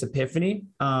biggest epiphany.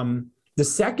 The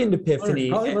second epiphany.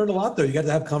 You probably learned a lot though. You got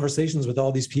to have conversations with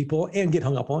all these people and get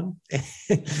hung up on.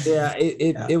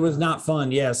 It was not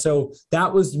fun. Yeah. So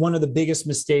that was one of the biggest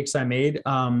mistakes I made.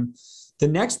 The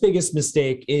next biggest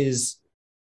mistake is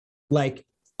like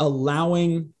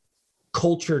allowing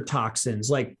culture toxins.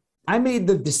 Like I made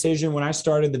the decision when I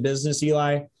started the business,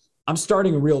 Eli, I'm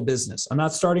starting a real business. I'm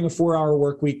not starting a 4-hour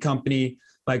work week company.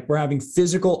 Like we're having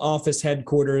physical office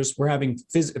headquarters. We're having,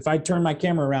 if I turn my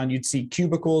camera around, you'd see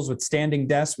cubicles with standing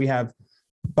desks. We have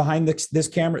behind this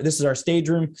camera, this is our stage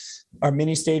room, our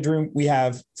mini stage room. We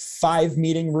have 5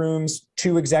 meeting rooms,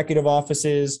 2 executive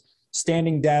offices,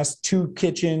 standing desks, 2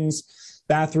 kitchens,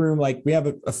 bathroom. Like we have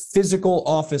a physical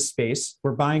office space.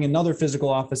 We're buying another physical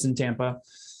office in Tampa.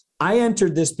 I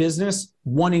entered this business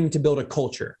wanting to build a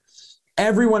culture.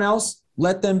 Everyone else,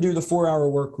 let them do the 4-hour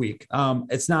work week.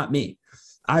 It's not me.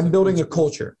 I'm building a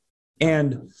culture.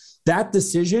 And that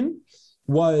decision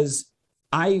was,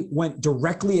 I went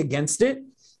directly against it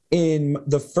in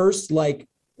the first like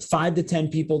 5 to 10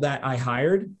 people that I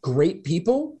hired. Great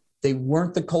people. They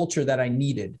weren't the culture that I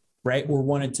needed, right? Or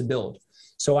wanted to build.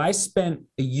 So I spent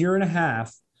a year and a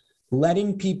half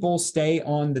letting people stay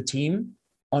on the team,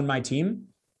 on my team,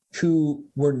 who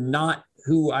were not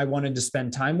who I wanted to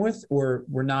spend time with, or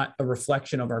were not a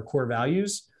reflection of our core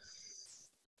values.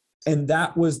 And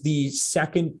that was the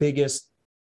second biggest,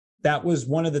 that was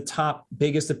one of the top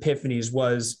biggest epiphanies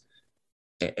was,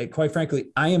 quite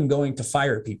frankly, I am going to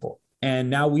fire people.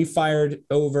 And now we fired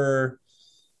over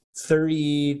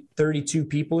 32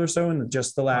 people or so in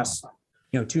just the last,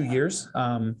 2 years.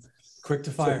 Quick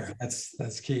to fire.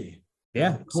 That's key.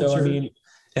 Yeah. Culture, so, I mean,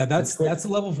 yeah, that's the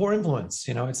level 4 influence.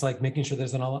 It's like making sure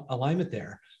there's an alignment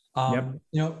there.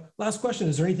 Last question.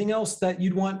 Is there anything else that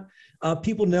you'd want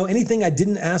people to know? Anything I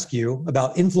didn't ask you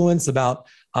about influence, about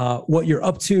what you're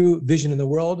up to, vision in the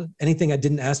world? Anything I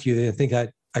didn't ask you that I think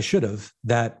I should have,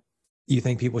 that you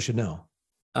think people should know?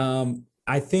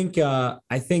 I think the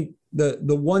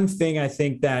one thing I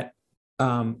think that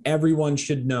everyone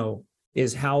should know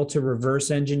is how to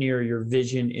reverse engineer your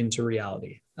vision into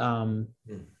reality.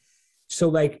 So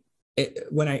like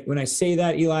when I say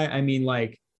that, Eli, I mean,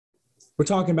 like, we're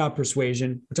talking about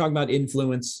persuasion. We're talking about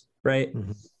influence, right?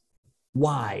 Mm-hmm.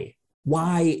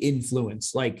 Why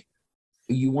influence? Like,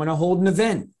 you want to hold an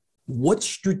event. What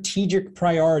strategic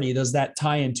priority does that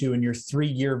tie into in your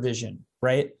 3-year vision,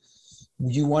 right?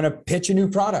 You want to pitch a new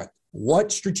product.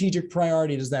 What strategic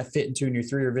priority does that fit into in your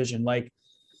 3-year vision? Like,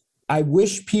 I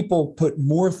wish people put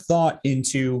more thought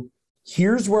into,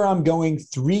 here's where I'm going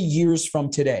 3 years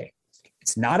from today.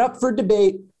 It's not up for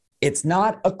debate. It's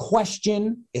not a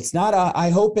question. It's not a, I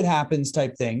hope it happens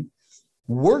type thing.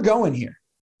 We're going here.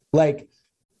 Like,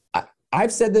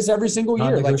 I've said this every single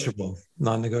year.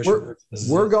 Non-negotiable.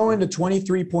 We're going to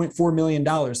 $23.4 million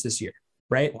this year,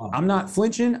 right? Wow. I'm not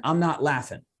flinching. I'm not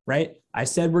laughing, right? I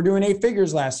said we're doing 8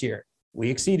 figures last year. We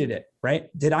exceeded it, right?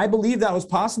 Did I believe that was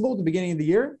possible at the beginning of the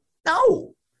year?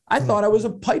 No. I thought I was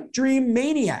a pipe dream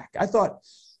maniac. I thought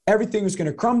everything was going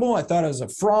to crumble. I thought I was a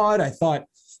fraud. I thought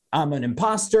I'm an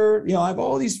imposter. I have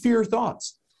all these fear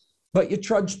thoughts, but you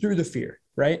trudge through the fear,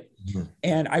 right? Mm-hmm.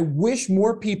 And I wish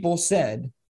more people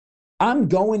said, I'm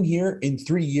going here in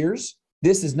 3 years.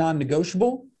 This is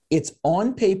non-negotiable. It's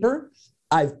on paper.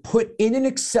 I've put in an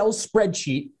Excel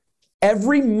spreadsheet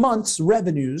every month's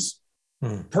revenues,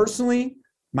 personally,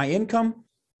 my income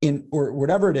or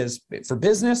whatever it is for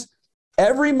business,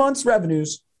 every month's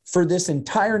revenues for this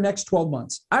entire next 12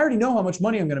 months. I already know how much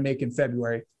money I'm going to make in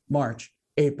February, March,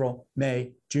 April,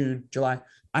 May, June, July.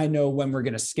 I know when we're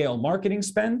going to scale marketing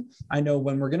spend. I know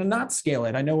when we're going to not scale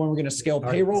it. I know when we're going to scale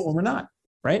payroll when we're not,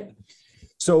 right?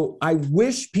 So I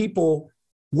wish people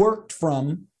worked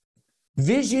from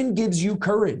vision gives you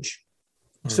courage.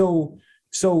 So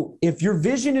if your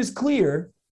vision is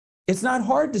clear, it's not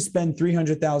hard to spend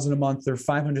 $300,000 a month or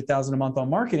 $500,000 a month on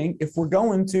marketing if we're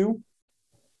going to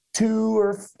 2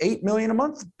 or 8 million a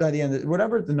month by the end of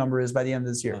whatever the number is by the end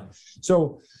of this year.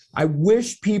 So I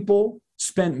wish people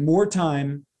spent more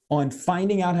time on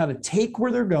finding out how to take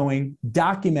where they're going,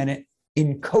 document it,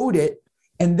 encode it,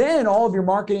 and then all of your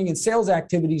marketing and sales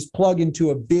activities plug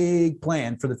into a big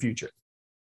plan for the future.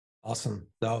 Awesome.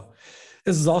 So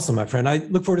this is awesome, my friend. I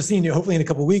look forward to seeing you hopefully in a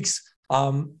couple of weeks.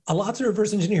 A lot to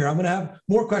reverse engineer. I'm going to have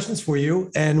more questions for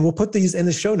you, and we'll put these in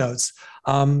the show notes.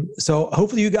 So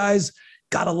hopefully you guys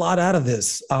got a lot out of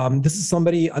this. This is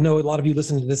somebody, I know a lot of you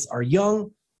listening to this are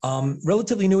young,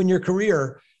 relatively new in your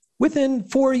career. Within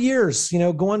 4 years,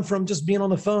 going from just being on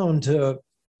the phone to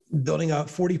building a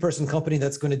 40-person company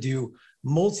that's going to do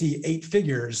multi 8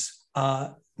 figures,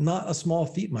 not a small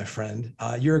feat, my friend.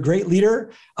 You're a great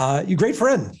leader. You're a great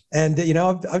friend. And,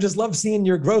 I've just loved seeing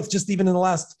your growth just even in the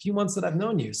last few months that I've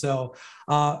known you. So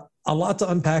a lot to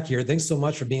unpack here. Thanks so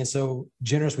much for being so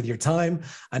generous with your time.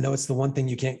 I know it's the one thing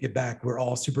you can't get back. We're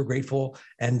all super grateful.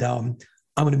 And I'm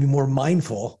going to be more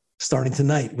mindful starting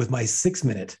tonight with my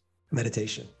 6-minute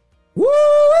meditation.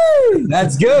 Woo!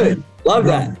 That's good. Love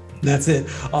that. That's it.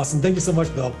 Awesome. Thank you so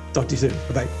much, Bill. Talk to you soon.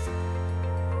 Bye-bye.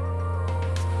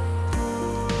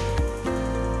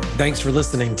 Thanks for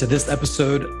listening to this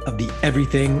episode of the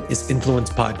Everything is Influence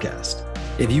podcast.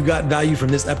 If you got value from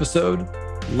this episode,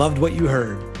 loved what you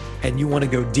heard, and you want to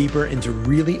go deeper into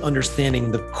really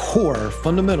understanding the core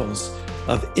fundamentals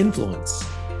of influence,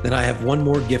 then I have one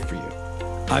more gift for you.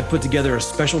 I've put together a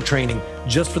special training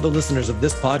just for the listeners of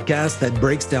this podcast that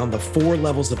breaks down the 4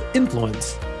 levels of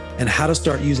influence and how to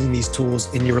start using these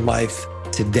tools in your life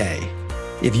today.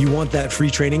 If you want that free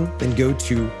training, then go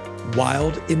to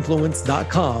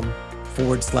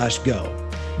wildinfluence.com/go.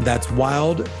 That's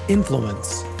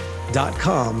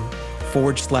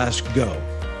wildinfluence.com/go.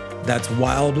 That's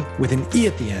wild with an E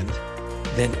at the end,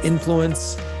 then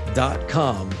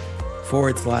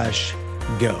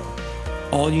influence.com/go.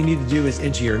 All you need to do is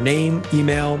enter your name,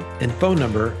 email, and phone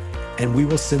number, and we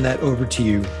will send that over to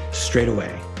you straight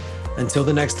away. Until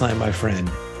the next time, my friend,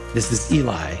 this is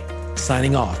Eli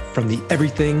signing off from the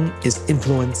Everything is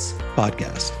Influence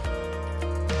podcast.